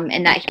 and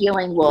that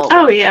healing will.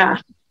 Oh, yeah.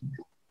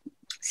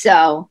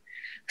 So,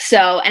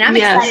 and I'm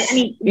excited. I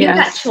mean, you've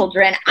got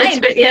children.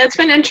 It's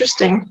been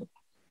interesting.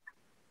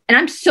 And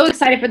I'm so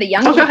excited for the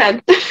young kids. Go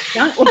ahead.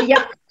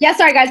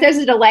 Sorry, guys, there's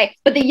a delay.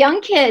 But the young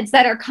kids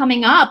that are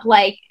coming up,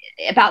 like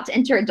about to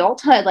enter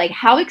adulthood, like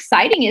how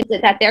exciting is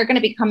it that they're going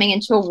to be coming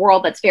into a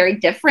world that's very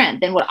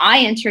different than what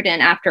I entered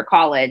in after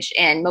college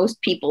and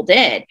most people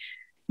did.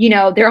 You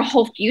know, their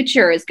whole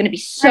future is going to be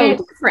so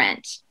different.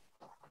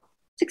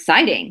 It's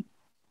exciting.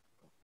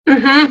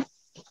 Mm-hmm.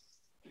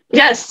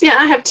 Yes. Yeah.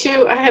 I have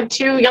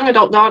two young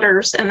adult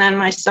daughters, and then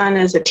my son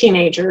is a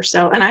teenager.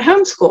 So, and I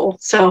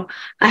homeschool. So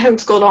I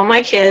homeschooled all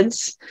my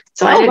kids.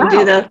 So I didn't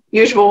do the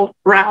usual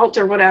route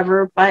or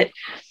whatever, but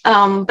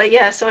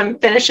yeah, so I'm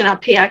finishing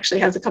up. He actually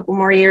has a couple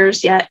more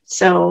years yet.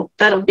 So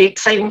that'll be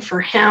exciting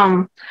for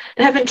him.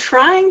 And I've been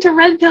trying to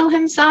red pill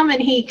him some,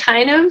 and he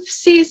kind of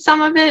sees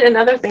some of it, and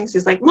other things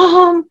he's like,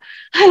 Mom,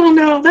 I don't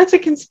know. That's a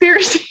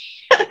conspiracy.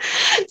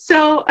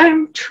 So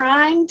I'm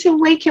trying to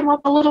wake him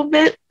up a little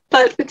bit,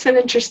 but it's an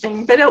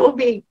interesting, but it will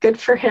be good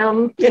for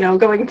him,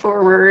 going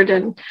forward.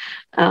 And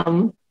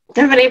I've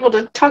been able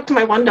to talk to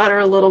my one daughter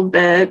a little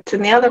bit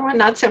and the other one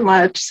not so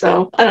much.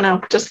 So I don't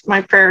know, just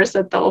my prayers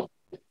that they'll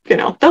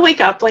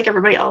wake up like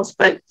everybody else.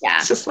 But Yeah.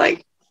 It's just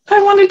like,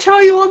 I want to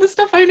tell you all the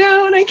stuff I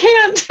know and I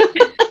can't.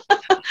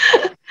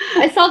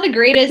 I saw the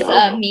greatest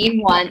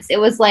meme once. It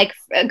was like,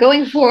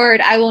 going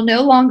forward, I will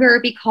no longer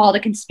be called a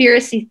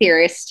conspiracy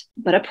theorist,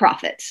 but a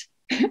prophet.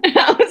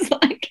 I was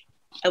like,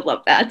 I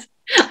love that.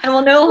 I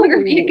will no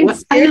longer be a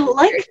conspiracy I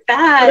like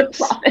that. but a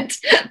prophet,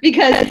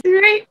 because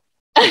Right.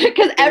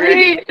 because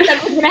everything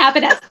that was going to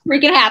happen has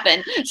freaking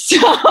happened. So,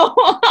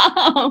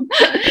 Oh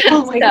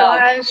my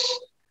gosh.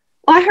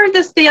 Well, I heard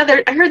this the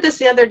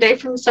other day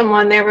from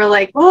someone. They were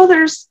like, well,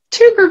 there's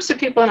two groups of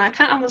people, and I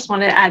kind of almost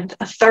want to add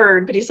a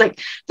third, but he's like,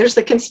 there's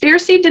the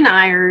conspiracy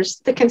deniers,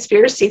 the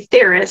conspiracy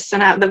theorists,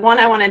 and the one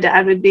I wanted to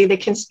add would be the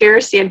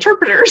conspiracy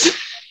interpreters.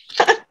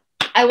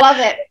 I love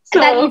it. So,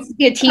 that needs to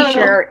be a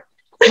t-shirt.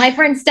 My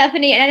friend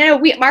Stephanie, and I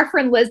know our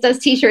friend Liz does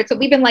t-shirts, but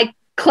we've been like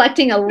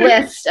collecting a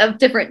list of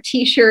different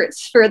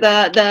t-shirts for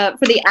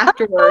the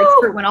afterwards,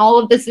 for when all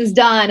of this is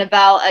done,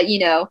 about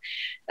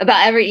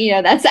about every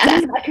that's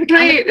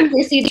Right.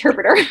 conspiracy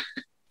interpreter.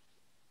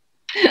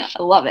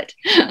 I love it.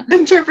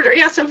 Interpreter.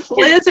 Yeah. So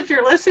Liz, if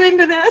you're listening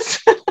to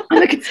this,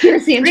 I'm a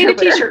conspiracy interpreter.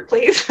 read a t-shirt,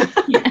 please.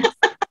 Yes.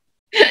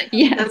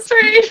 Yes. That's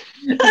right.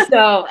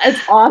 So it's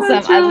awesome.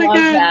 That's really I love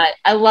good. that.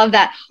 I love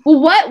that. Well,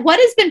 what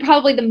has been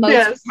probably the most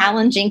Yes.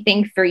 challenging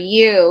thing for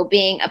you,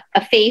 being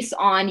a face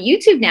on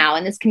YouTube now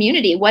in this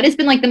community? What has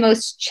been like the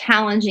most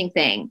challenging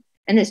thing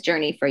in this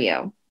journey for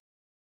you?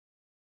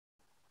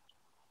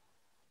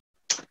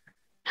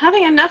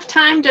 Having enough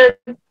time to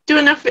do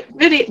enough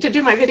video to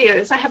do my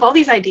videos. I have all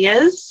these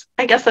ideas.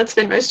 I guess that's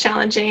been most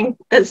challenging,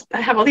 is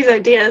I have all these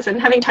ideas and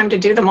having time to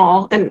do them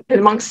all, and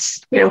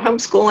amongst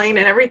homeschooling and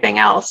everything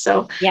else.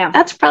 So Yeah.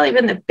 that's probably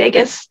been the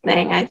biggest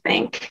thing, I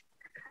think.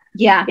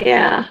 Yeah.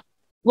 Yeah.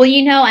 Well,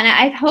 and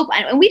I hope,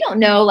 and we don't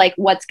know like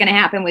what's going to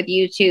happen with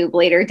YouTube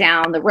later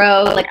down the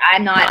road. Like,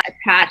 I'm not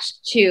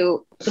attached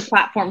to the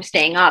platform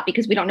staying up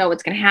because we don't know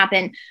what's going to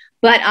happen.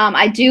 But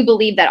I do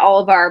believe that all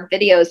of our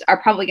videos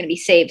are probably going to be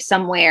saved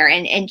somewhere.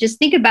 And just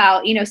think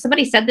about,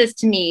 somebody said this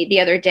to me the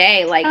other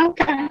day, like,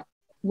 Okay.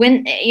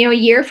 when, a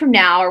year from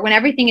now, or when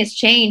everything has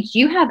changed,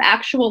 you have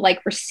actual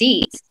like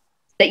receipts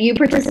that you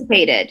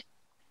participated.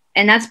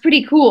 And that's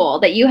pretty cool,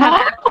 that you have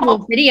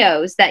actual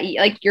videos that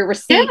like your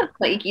receipts,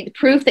 like the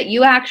proof that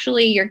you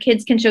actually, your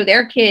kids can show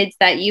their kids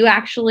that you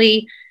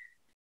actually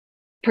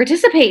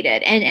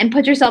participated and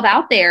put yourself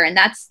out there. And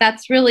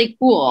that's really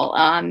cool.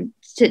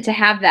 To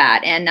have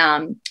that, and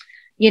and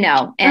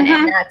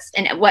that's,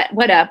 and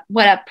what a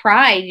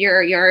pride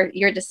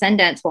your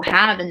descendants will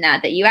have in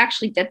that you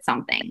actually did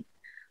something.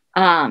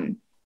 And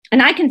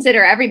I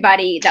consider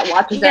everybody that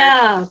watches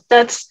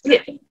that's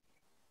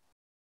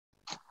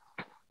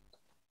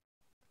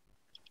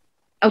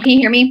Oh, can you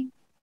hear me?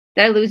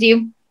 Did I lose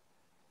you?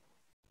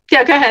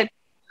 Yeah, go ahead.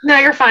 No,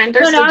 you're fine.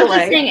 There's No, a I was delay.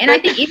 just saying, and I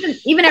think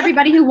even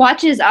everybody who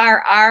watches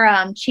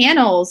our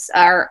channels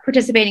are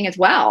participating as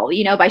well,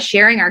 by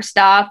sharing our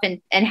stuff and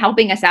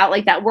helping us out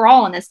like that. We're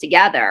all in this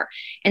together.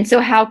 And so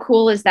how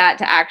cool is that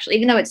to actually,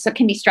 even though it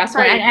can be stressful,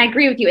 Right. and I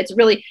agree with you, it's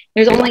really,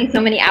 there's only so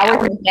many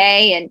hours in a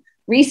day, and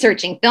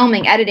researching,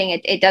 filming,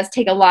 editing, it does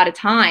take a lot of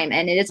time,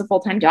 and it is a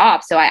full-time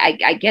job. So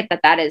I get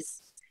that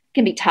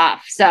can be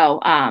tough. So,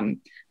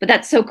 but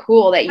that's so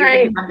cool that you're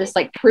going to have this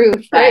like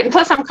proof. Right. And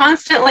plus I'm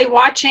constantly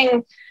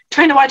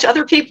trying to watch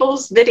other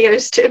people's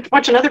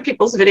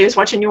videos,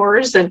 watching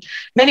yours and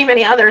many,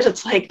 many others.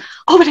 It's like,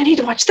 oh, but I need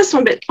to watch this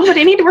one, but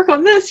I need to work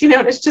on this, and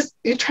it's just,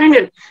 you're trying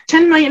to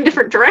 10 million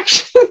different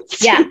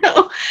directions. Yeah.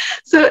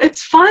 So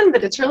it's fun,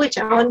 but it's really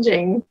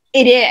challenging.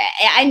 It is.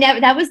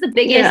 That was the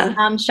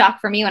biggest shock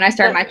for me when I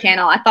started my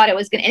channel. I thought it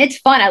was and it's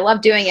fun. I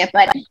love doing it,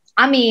 but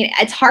I mean,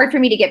 it's hard for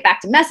me to get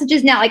back to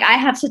messages now. Like, I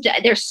have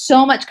there's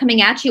so much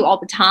coming at you all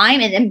the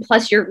time. And then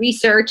plus your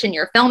research and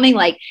your filming,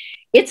 like,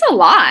 it's a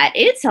lot.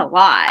 And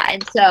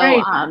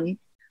so,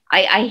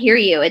 I hear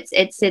you.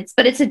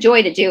 But it's a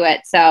joy to do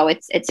it. So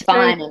it's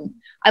fun. And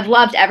I've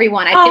loved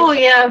everyone.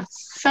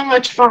 So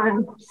much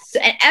fun.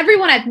 And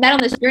everyone I've met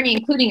on this journey,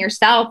 including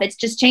yourself, it's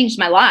just changed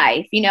my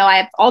life. I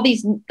have all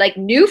these like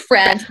new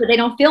friends, but they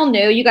don't feel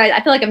new. You guys,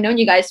 I feel like I've known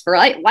you guys for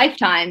like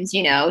lifetimes,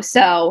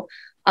 so,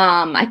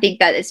 I think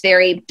that it's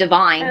very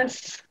divine.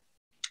 Yes.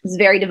 It's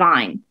very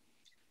divine.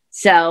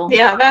 So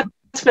yeah,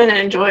 that's been an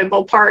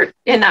enjoyable part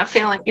in not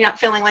feeling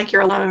like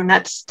you're alone.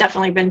 That's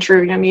definitely been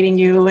true. Meeting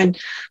you and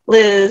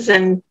Liz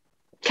and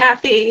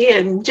Kathy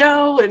and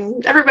Joe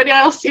and everybody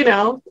else.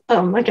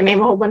 I can name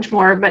a whole bunch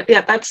more. But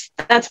yeah, that's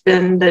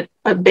been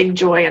a big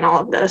joy in all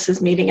of this,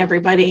 is meeting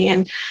everybody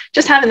and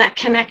just having that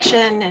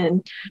connection.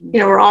 And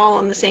we're all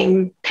on the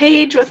same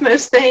page with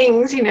most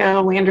things.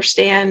 We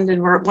understand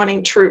and we're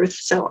wanting truth.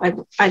 So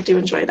I do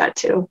enjoy that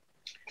too.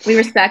 We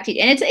respect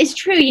you, and it's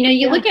true.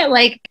 You look at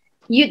like.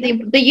 The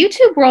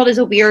YouTube world is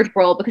a weird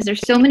world because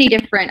there's so many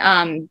different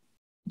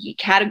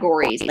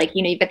categories. Like,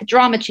 you've got the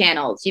drama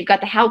channels, you've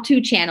got the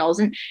how-to channels,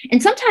 and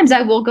sometimes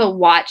I will go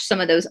watch some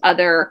of those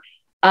other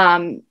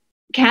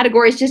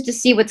categories just to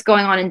see what's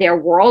going on in their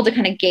world, to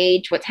kind of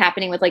gauge what's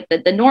happening with like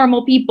the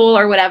normal people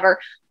or whatever.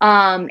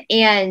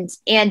 And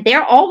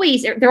they're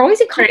always in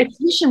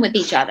competition with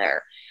each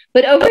other.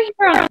 But over here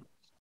on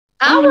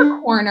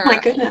our corner, my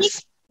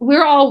goodness,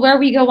 we're all where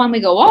we go one, we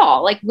go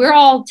all. Like, we're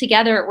all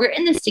together. We're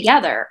in this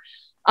together.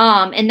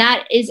 And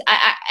that is,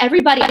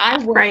 everybody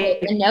I work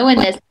with and know in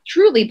this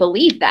truly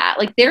believe that.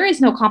 Like, there is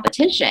no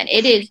competition.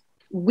 It is,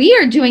 we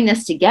are doing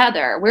this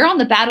together. We're on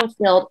the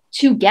battlefield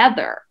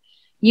together,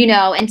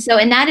 and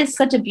that is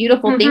such a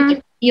beautiful thing,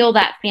 to feel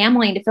that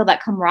family and to feel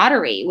that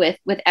camaraderie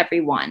with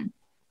everyone.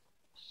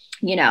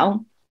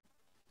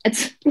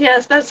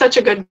 Yes, that's such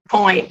a good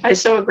point. I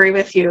so agree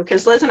with you,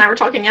 because Liz and I were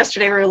talking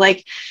yesterday. We were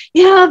like,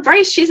 yeah,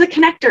 Bryce, she's a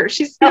connector.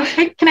 She's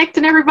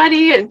connecting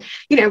everybody and,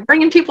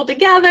 bringing people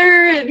together.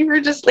 And we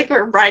were just like, we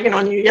were bragging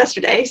on you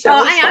yesterday. So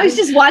I was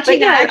just watching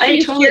that. I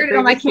totally shared it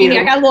on my community.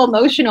 I got a little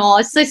emotional.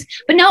 It's just,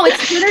 but no,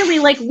 it's literally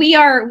like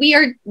we're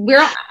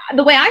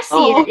the way I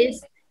see it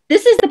is,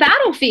 this is the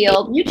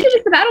battlefield. YouTube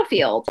is the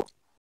battlefield,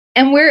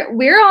 and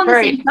we're on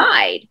the same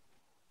side.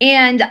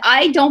 And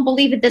I don't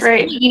believe at this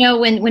point,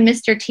 when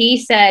Mr. T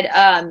said,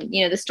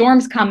 the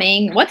storm's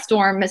coming. What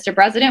storm, Mr.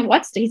 President?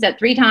 He said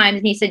 3 times,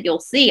 and he said, you'll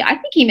see. I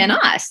think he meant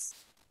us.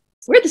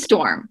 We're the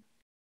storm.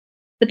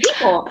 The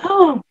people.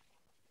 Oh,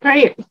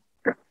 right.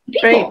 The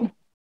people.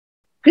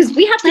 Because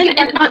we have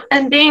to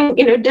and being,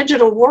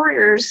 digital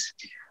warriors.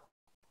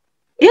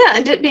 Yeah,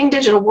 and being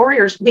digital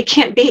warriors, we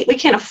can't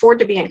afford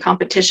to be in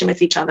competition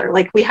with each other.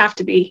 Like, we have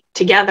to be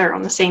together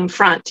on the same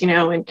front,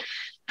 and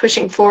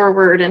pushing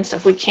forward and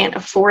stuff. We can't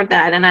afford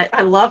that. And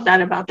I love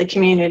that about the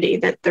community,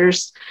 that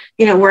there's,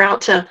 we're out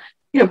to,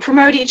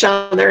 promote each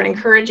other and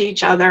encourage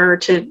each other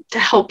to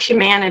help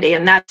humanity.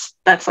 And that's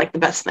like the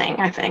best thing,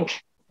 I think.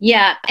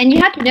 Yeah. And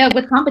you have to know,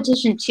 with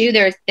competition too,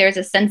 there's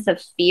a sense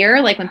of fear.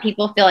 Like, when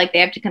people feel like they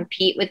have to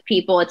compete with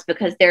people, it's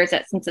because there's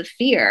that sense of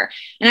fear.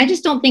 And I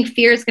just don't think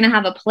fear is going to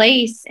have a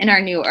place in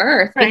our new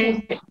earth.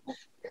 Right.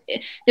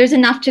 There's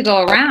enough to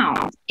go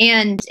around,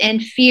 and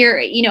fear,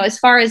 as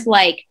far as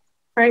like,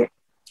 right.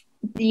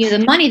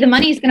 The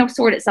money is going to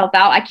sort itself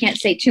out. I can't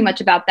say too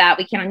much about that.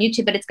 We can't on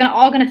YouTube, but it's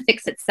all going to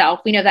fix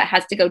itself. We know that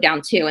has to go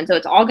down too. And so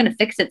it's all going to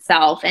fix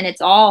itself. And it's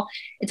all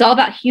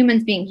about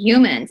humans being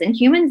humans, and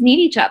humans need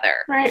each other.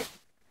 Right.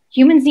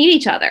 Humans need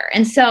each other.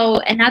 And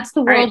that's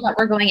the world that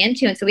we're going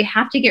into. And so we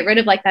have to get rid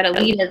of like that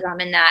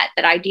elitism and that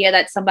idea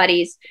that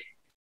somebody's,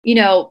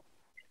 no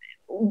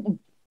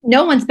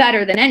one's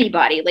better than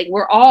anybody. Like,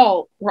 we're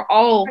all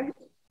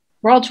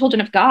children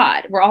of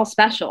God. We're all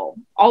special.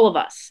 All of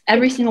us,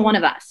 every single one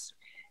of us.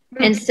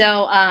 And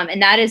so,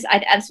 and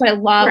that's what I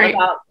love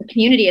about the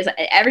community, is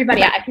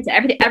everybody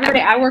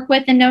I work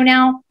with and know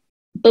now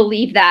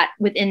believe that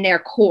within their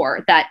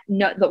core, that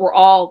we're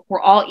all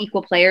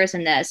equal players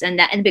in this,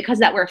 and because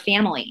that we're a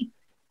family.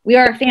 We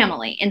are a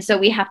family. And so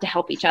we have to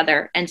help each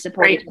other and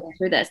support each other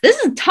through this.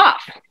 This is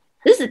tough.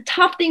 This is a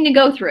tough thing to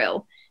go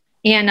through.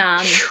 And,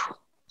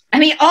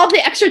 all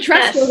the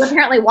extraterrestrials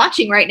apparently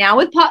watching right now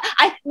with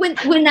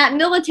when that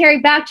military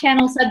back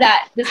channel said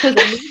that this was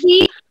a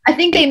movie, I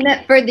think they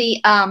meant for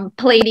the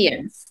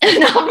Palladians,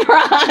 not for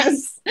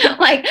us.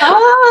 Like,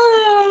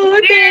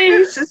 okay,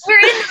 we're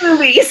in the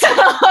movie, so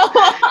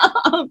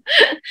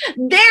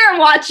they're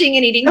watching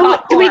and eating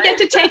popcorn. Do we get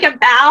to take a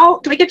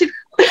bow? Do we get to?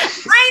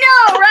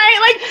 I know, right?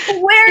 Like,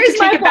 where's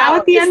my take a bow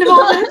at the end of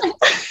all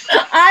this?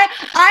 I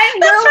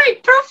That's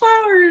right, throw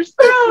flowers.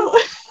 Throw.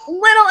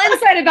 Little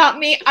insight about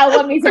me, I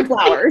love me some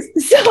flowers.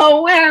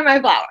 So where are my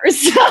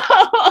flowers?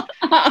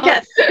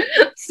 Yes.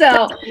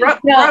 So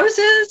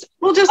roses.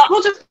 We'll just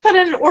put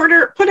an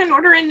order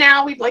in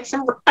now. I'd like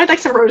some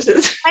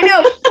roses. I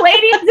know,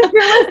 ladies, if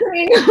you're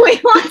listening,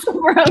 we want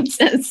some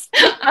roses.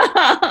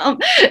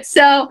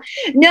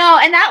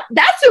 And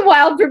that's been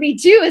wild for me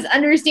too, is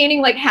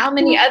understanding like how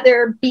many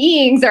other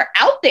beings are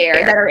out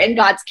there that are in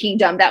God's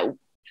kingdom that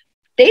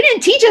they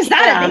didn't teach us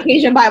that at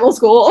Vacation Bible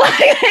School.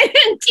 They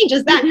didn't teach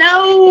us that.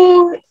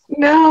 No.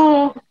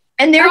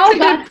 And that's a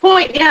good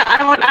point. Yeah,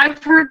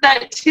 I've heard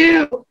that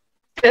too.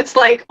 It's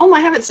like, oh my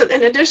heavens! So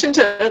in addition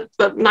to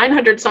the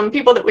 900 some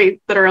people that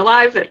are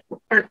alive that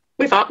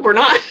we thought were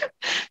not,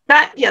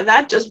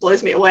 that just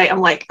blows me away.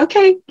 I'm like,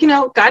 okay,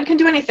 God can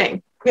do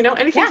anything.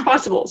 Anything's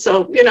possible.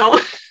 So,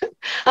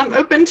 I'm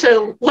open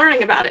to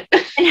learning about it.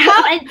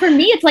 And for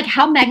me, it's like,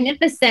 how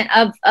magnificent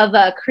of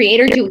a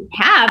creator do we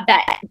have,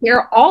 that there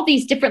are all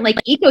these different like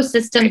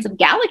ecosystems of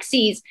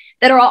galaxies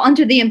that are all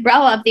under the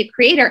umbrella of the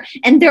creator.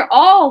 And they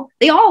all,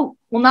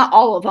 well, not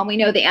all of them. We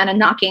know the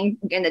Anunnaki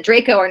and the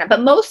Draco are not,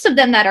 but most of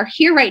them that are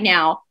here right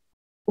now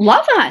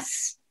love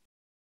us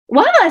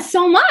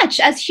so much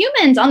as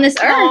humans on this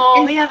earth.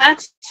 Oh, yeah,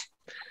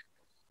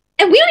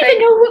 and we don't even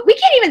know, we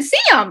can't even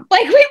see them.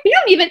 Like, we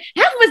don't even,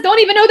 half of us don't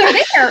even know they're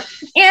there.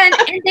 And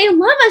they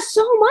love us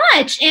so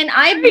much. And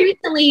I've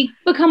recently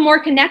become more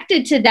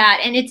connected to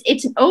that. And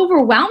it's an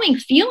overwhelming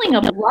feeling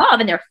of love.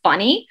 And they're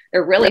funny.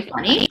 They're really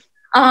funny.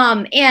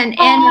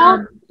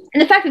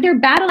 And the fact that they're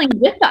battling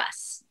with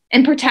us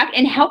and protect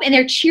and help, and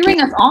they're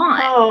cheering us on.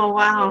 Oh,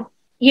 wow.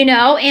 You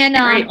know, and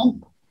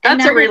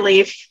that's a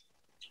relief.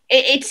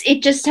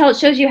 It just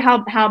shows you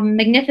how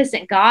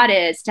magnificent God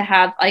is to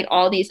have like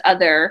all these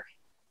other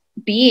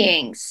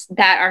beings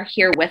that are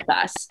here with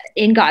us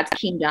in God's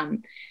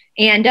kingdom.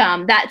 And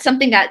that's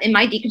something that in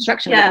my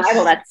deconstruction of the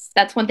Bible,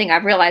 that's one thing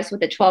I've realized with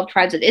the 12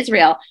 tribes of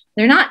Israel.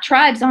 They're not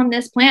tribes on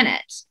this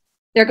planet.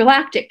 They're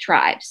galactic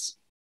tribes.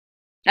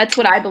 That's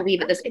what I believe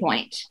at this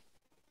point.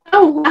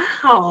 Oh,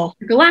 wow.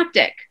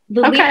 Galactic.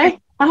 Okay.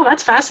 Oh,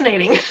 that's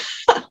fascinating.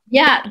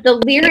 Yeah. The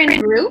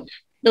Lyran group.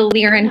 The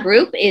Lyran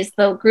group is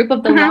the group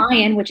of the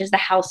lion, which is the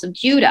house of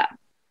Judah,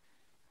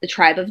 the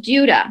tribe of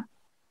Judah.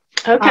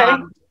 Okay.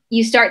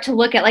 You start to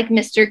look at like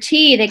Mr.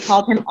 T, they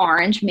called him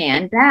Orange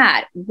Man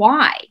Bad.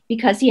 Why?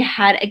 Because he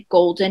had a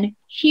golden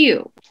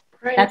hue.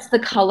 Right. That's the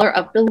color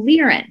of the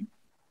Lyran,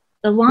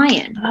 the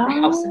lion, the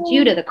house of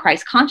Judah, the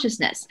Christ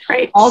consciousness.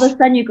 Right. All of a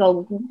sudden you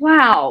go,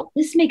 wow,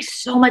 this makes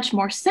so much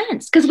more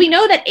sense. Because we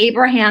know that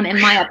Abraham,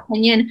 in my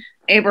opinion,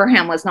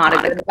 Abraham was not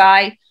a good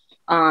guy.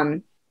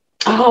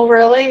 Oh,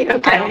 really?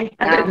 Okay.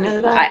 I didn't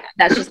know that.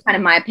 That's just kind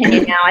of my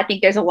opinion now. I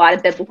think there's a lot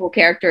of biblical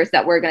characters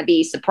that we're going to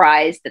be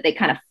surprised that they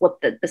kind of flip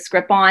the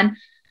script on.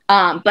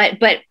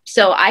 But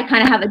so I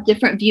kind of have a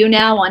different view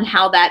now on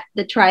how that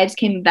the tribes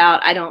came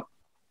about. I don't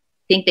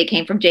think they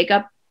came from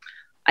Jacob.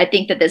 I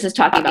think that this is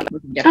talking about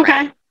something different.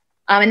 Okay.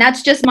 And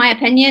that's just my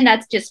opinion.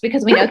 That's just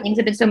because we know things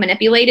have been so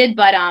manipulated.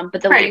 But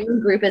the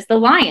Lyran group is the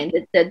lion,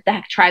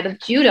 the tribe of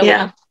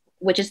Judah,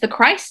 which is the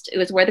Christ. It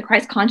was where the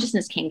Christ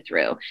consciousness came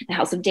through, the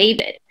house of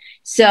David.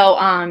 So,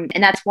 and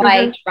that's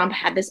why Trump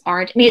had this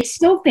orange. I mean, it's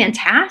so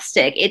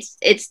fantastic. It's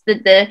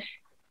the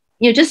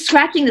just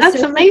scratching the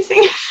surface. That's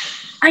amazing.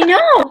 I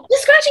know.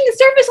 Just scratching the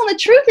surface on the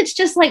truth. It's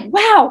just like,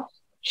 wow,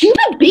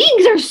 human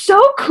beings are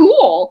so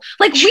cool.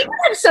 Like, we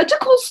have such a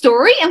cool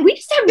story and we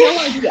just have no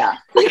idea.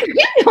 Like,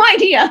 we have no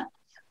idea.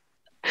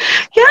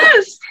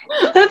 Yes,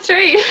 that's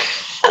right. We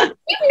have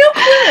no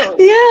clue.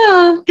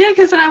 Yeah,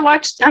 because when I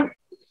watched...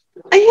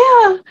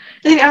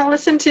 I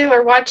listened to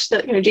or watched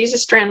the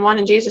Jesus Strand 1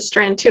 and Jesus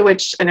Strand 2,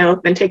 which I know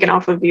have been taken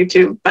off of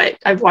YouTube, but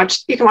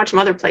you can watch them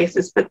other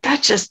places, but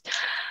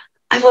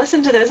I've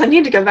listened to those. I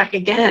need to go back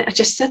again. I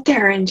just sit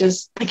there and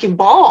just like you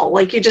bawl,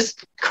 like you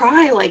just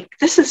cry, like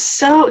this is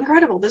so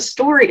incredible. This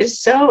story is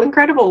so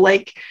incredible.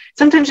 Like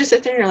sometimes you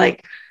sit there and you're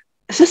like,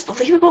 is this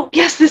believable?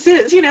 Yes, this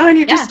is, and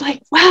you're just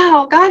like,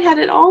 wow, God had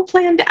it all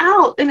planned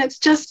out. And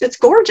it's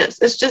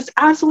gorgeous. It's just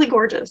absolutely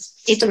gorgeous.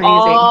 It's amazing.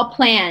 All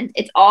planned.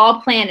 It's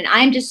all planned. And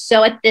I'm just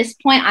so, at this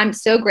point, I'm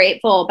so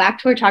grateful, back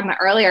to what we were talking about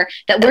earlier,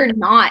 that we're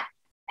not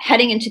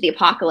heading into the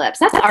apocalypse.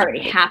 That's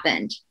already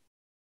happened.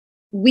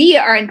 We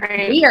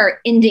are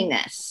ending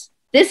this.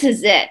 This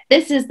is it.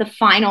 This is the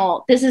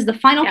final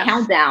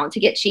countdown to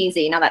get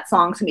cheesy. Now that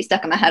song's gonna be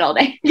stuck in my head all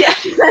day. Yeah.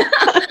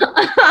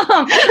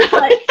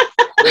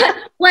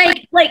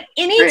 Like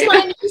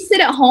anytime you sit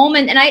at home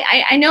and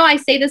I know I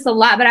say this a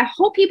lot, but I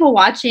hope people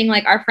watching,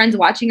 like our friends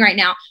watching right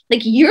now,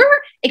 like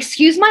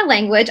excuse my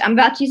language, I'm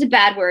about to use a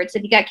bad word. So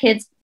if you got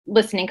kids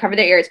listening, cover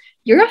their ears.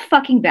 You're a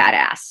fucking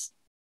badass.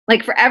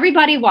 Like for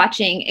everybody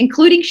watching,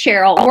 including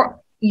Cheryl,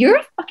 you're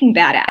a fucking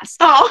badass.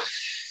 Oh,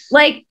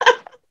 like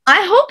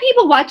I hope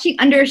people watching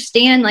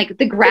understand like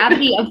the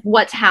gravity of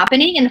what's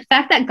happening and the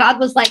fact that God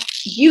was like,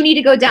 you need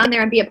to go down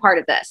there and be a part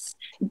of this.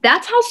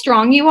 That's how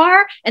strong you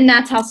are. And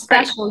that's how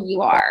special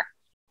you are.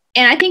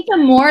 And I think the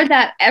more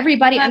that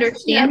everybody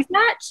understands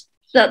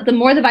that, the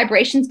more the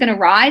vibration's going to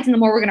rise and the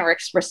more we're going to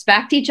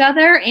respect each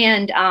other.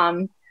 And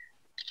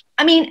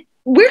I mean,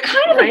 we're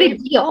kind of a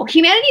big deal.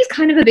 Humanity is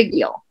kind of a big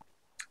deal.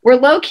 We're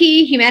low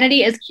key.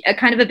 Humanity is a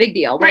kind of a big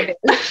deal. Right.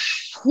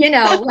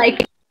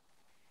 Like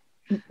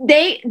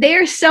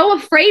they're so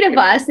afraid of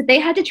us that they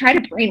had to try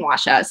to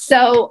brainwash us.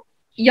 So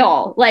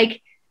y'all,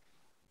 like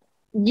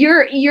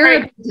you're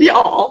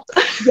y'all,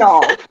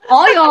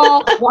 all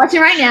y'all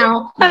watching right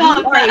now.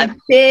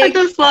 I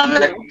just love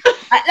it.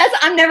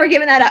 I'm never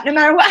giving that up. No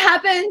matter what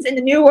happens in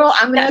the new world,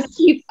 I'm gonna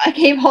keep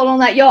hold on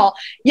that, y'all.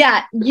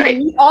 Yeah,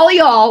 all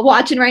y'all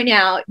watching right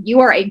now, you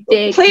are a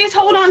big. Please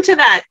hold on to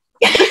that.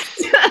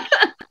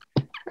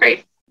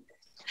 Great.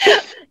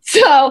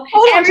 So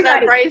hold on to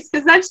that, Bryce,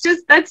 because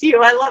that's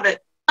you. I love it.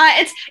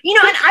 It's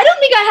and I don't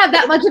think I have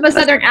that much of a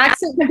Southern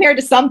accent compared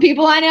to some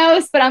people I know,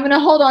 but I'm gonna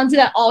hold on to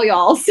that, all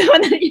y'all. So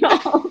that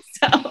y'all.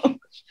 So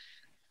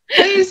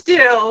please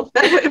do.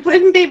 It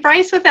wouldn't be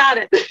Bryce without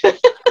it.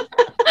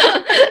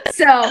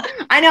 So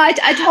I know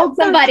I told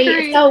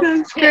somebody.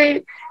 That's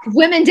great.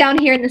 Women down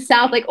here in the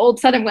South, like old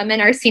Southern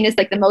women, are seen as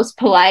like the most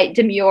polite,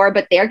 demure,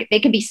 but they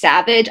can be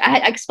savage.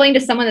 I explained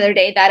to someone the other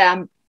day that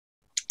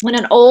when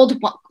an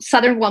old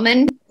Southern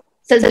woman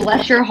says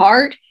 "bless your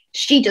heart,"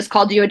 she just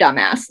called you a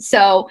dumbass.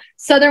 So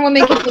Southern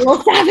women can be a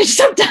little savage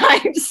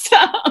sometimes.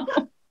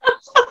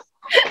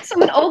 So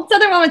when old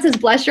Southern woman says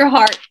 "bless your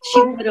heart," she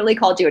literally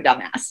called you a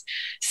dumbass.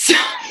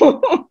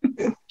 So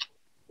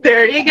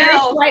There you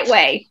go. Right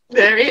way.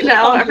 There you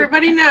go.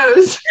 Everybody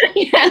knows.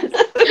 Yes.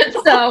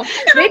 So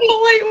maybe.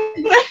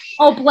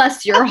 Oh,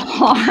 bless your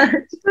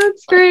heart.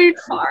 That's great.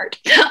 Heart.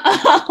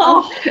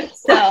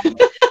 So.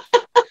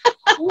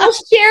 Well,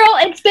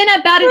 Cheryl, it's been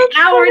about an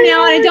hour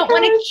now, and I don't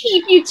want to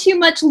keep you too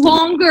much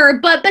longer.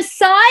 But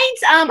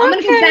besides, I'm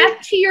going to go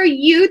back to your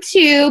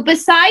YouTube.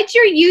 Besides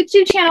your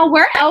YouTube channel,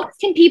 where else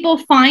can people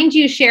find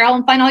you, Cheryl,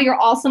 and find all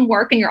your awesome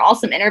work and your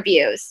awesome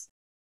interviews?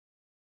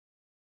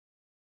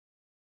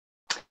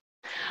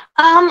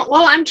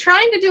 Well, I'm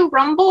trying to do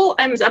Rumble.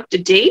 I'm as up to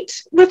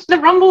date with the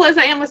Rumble as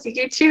I am with the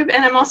YouTube,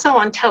 and I'm also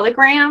on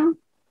Telegram.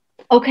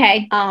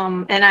 Okay.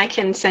 And I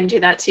can send you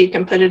that so you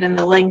can put it in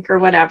the link or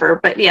whatever.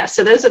 But yeah,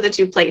 so those are the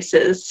two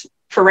places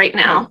for right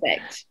now.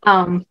 Perfect.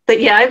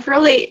 But yeah,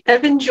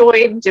 I've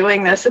enjoyed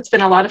doing this. It's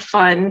been a lot of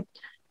fun.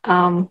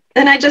 And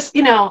I just,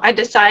 I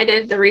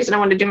decided the reason I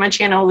wanted to do my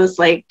channel was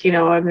I've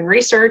been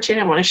researching,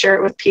 I want to share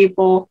it with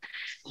people.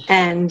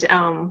 And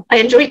I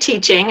enjoy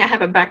teaching. I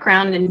have a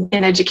background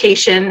in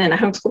education, and I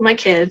homeschool my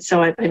kids.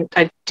 So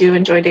I do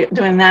enjoy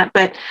doing that.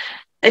 But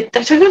I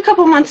took a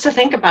couple months to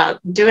think about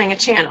doing a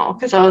channel,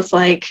 because I was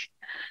like,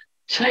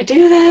 should I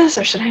do this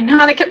or should I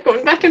not? I kept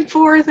going back and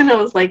forth, and I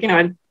was like,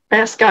 I'd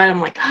ask God,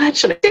 I'm like, God,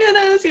 should I do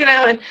this?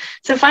 And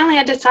so finally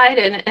I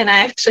decided, and I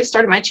actually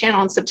started my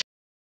channel in September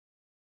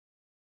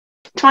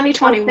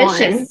 2021.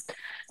 Auspicious.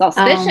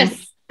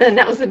 Auspicious. And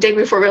that was the day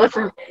before we left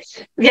for,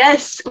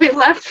 yes, we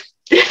left.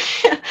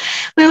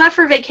 We left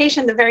for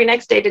vacation the very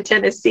next day to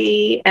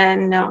Tennessee,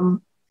 and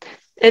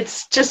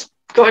it's just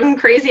going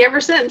crazy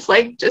ever since.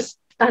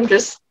 I'm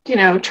just,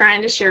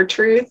 trying to share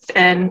truth.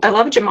 And I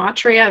love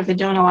gematria. I've been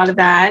doing a lot of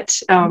that.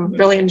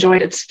 Really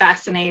enjoyed it. It's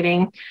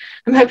fascinating.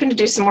 I'm hoping to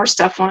do some more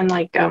stuff on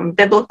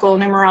biblical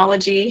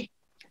numerology.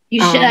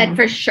 You should,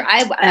 for sure.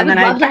 I would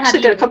love to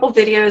actually did a couple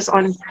videos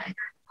on.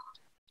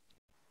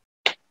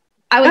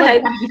 I would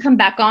love to have you come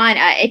back on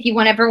if you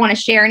ever want to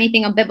share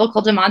anything on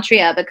biblical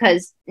gematria,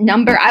 because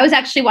I was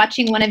actually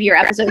watching one of your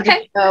episodes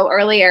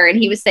earlier, and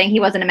he was saying he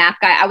wasn't a math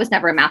guy. I was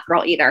never a math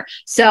girl either.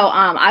 So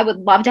I would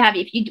love to have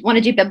you, if you want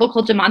to do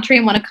biblical gematria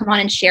and want to come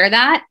on and share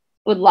that,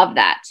 would love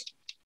that.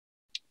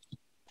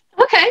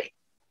 Okay.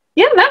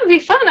 Yeah, that would be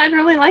fun. I'd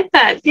really like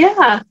that.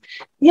 Yeah.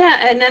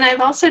 Yeah. And then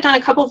I've also done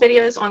a couple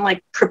videos on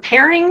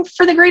preparing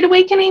for the Great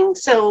Awakening.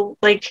 So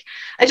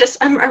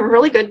I'm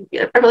really good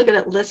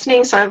at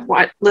listening. So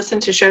I've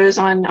listened to shows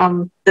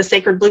on the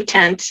Sacred Blue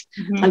Tent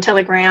on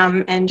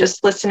Telegram, and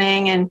just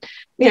listening and,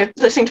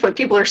 listening to what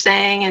people are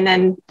saying, and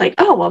then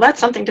oh, well, that's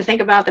something to think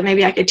about that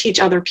maybe I could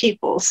teach other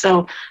people.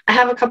 So I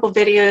have a couple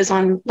videos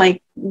on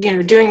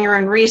doing your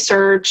own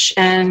research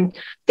and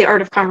the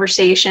art of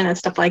conversation and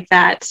stuff like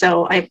that.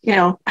 So I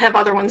have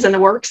other ones in the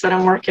works that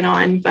I'm working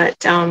on,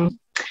 but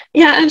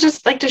I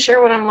just like to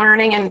share what I'm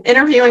learning and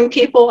interviewing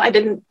people.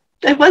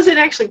 I wasn't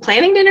actually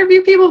planning to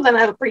interview people. Then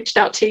I reached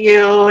out to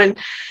you, and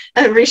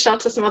I reached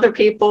out to some other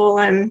people,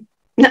 and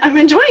I'm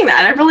enjoying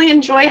that. I really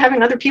enjoy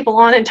having other people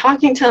on and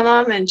talking to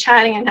them and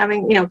chatting and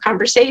having,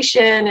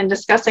 conversation and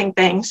discussing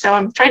things. So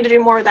I'm trying to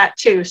do more of that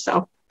too.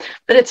 So,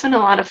 but it's been a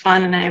lot of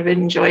fun, and I've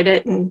enjoyed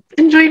it and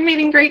enjoyed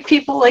meeting great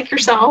people like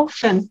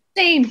yourself. And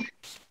same.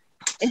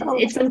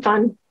 It's been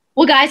fun.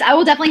 Well, guys, I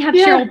will definitely have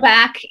Cheryl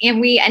back,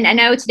 and I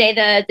know today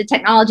the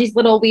technology is a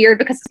little weird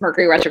because it's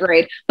Mercury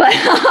retrograde, but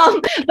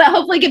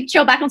hopefully get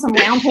Cheryl back on some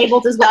round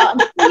tables as well.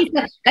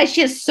 Guys, she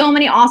has so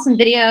many awesome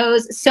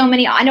videos,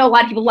 I know a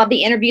lot of people love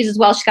the interviews as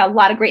well. She's got a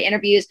lot of great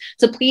interviews,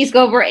 so please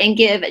go over and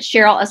give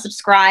Cheryl a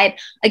subscribe.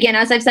 Again,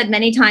 as I've said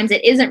many times,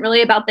 it isn't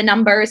really about the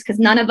numbers, because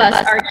none of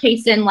us are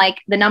chasing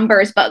the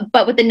numbers, but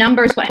with the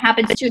numbers, what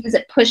happens too is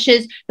it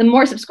pushes. The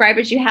more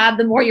subscribers you have,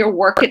 the more your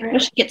work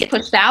gets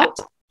pushed out.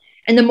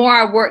 And the more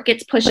our work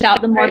gets pushed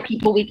out, the more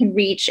people we can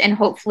reach, and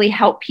hopefully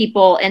help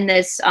people in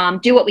this,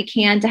 do what we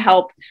can to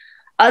help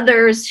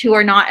others who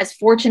are not as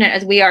fortunate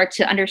as we are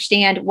to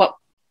understand what,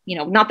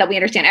 not that we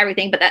understand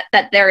everything, but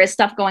that there is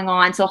stuff going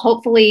on. So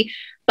hopefully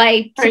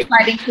by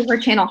subscribing to her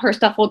channel, her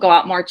stuff will go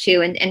out more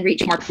too, and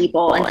reach more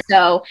people. And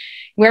so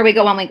where we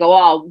go, when we go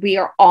all, we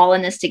are all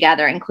in this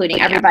together,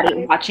 including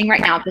everybody watching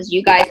right now, because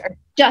you guys are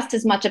just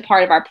as much a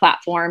part of our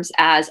platforms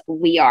as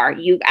we are.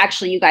 You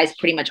guys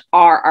pretty much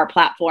are our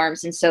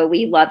platforms. And so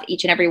we love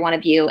each and every one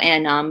of you.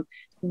 And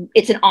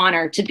it's an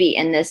honor to be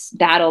in this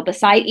battle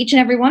beside each and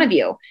every one of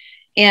you.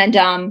 And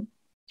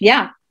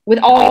with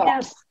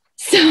all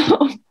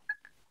so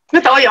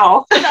with all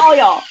y'all. With all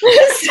y'all.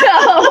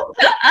 So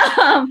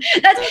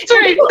that's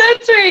right.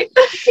 That's right.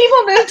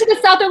 People move to the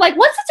South, they're like,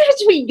 what's the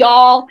difference between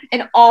y'all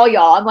and all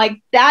y'all? I'm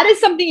like, that is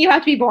something you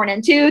have to be born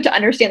into to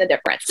understand the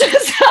difference. So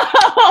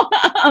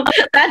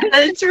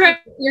that's right.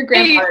 Your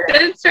grandmother.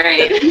 That's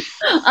right.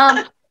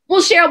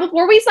 Well, Cheryl,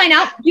 before we sign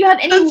out, do you have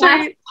any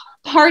last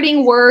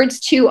parting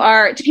words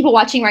to people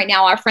watching right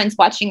now, our friends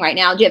watching right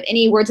now? Do you have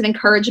any words of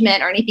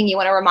encouragement or anything you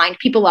want to remind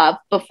people of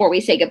before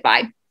we say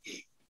goodbye?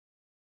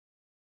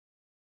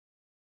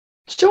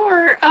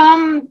 Sure.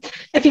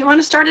 If you want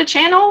to start a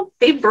channel,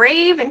 be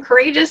brave and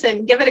courageous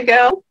and give it a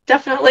go.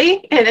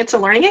 Definitely. And it's a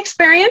learning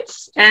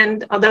experience.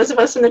 And those of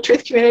us in the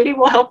truth community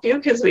will help you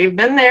because we've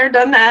been there,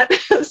 done that.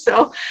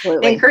 So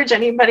I encourage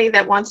anybody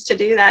that wants to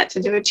do that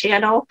to do a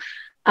channel.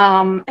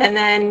 And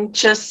then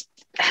just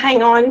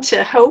hang on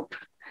to hope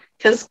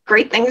because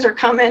great things are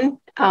coming.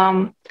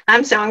 I'm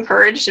so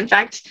encouraged. In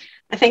fact,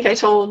 I think I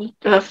told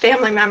a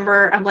family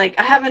member, I'm like,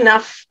 I have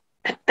enough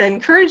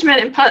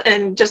encouragement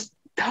and just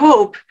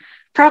hope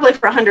probably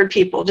for 100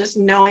 people, just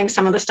knowing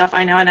some of the stuff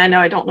I know. And I know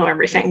I don't know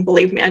everything.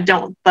 Believe me, I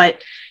don't.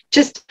 But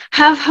just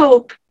have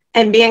hope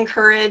and be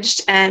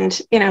encouraged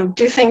and, you know,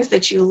 do things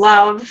that you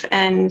love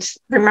and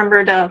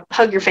remember to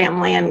hug your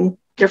family and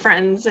your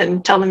friends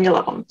and tell them you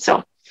love them.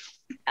 So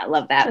I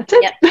love that. That's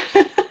it.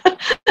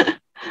 Yep.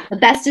 The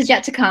best is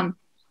yet to come.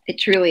 It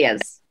truly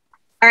is.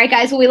 All right,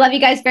 guys. Well, we love you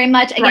guys very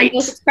much. Again, go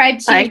subscribe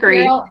to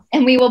Cheryl,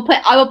 and I will put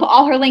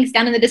all her links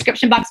down in the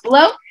description box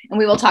below, and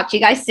we will talk to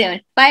you guys soon.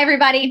 Bye,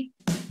 everybody.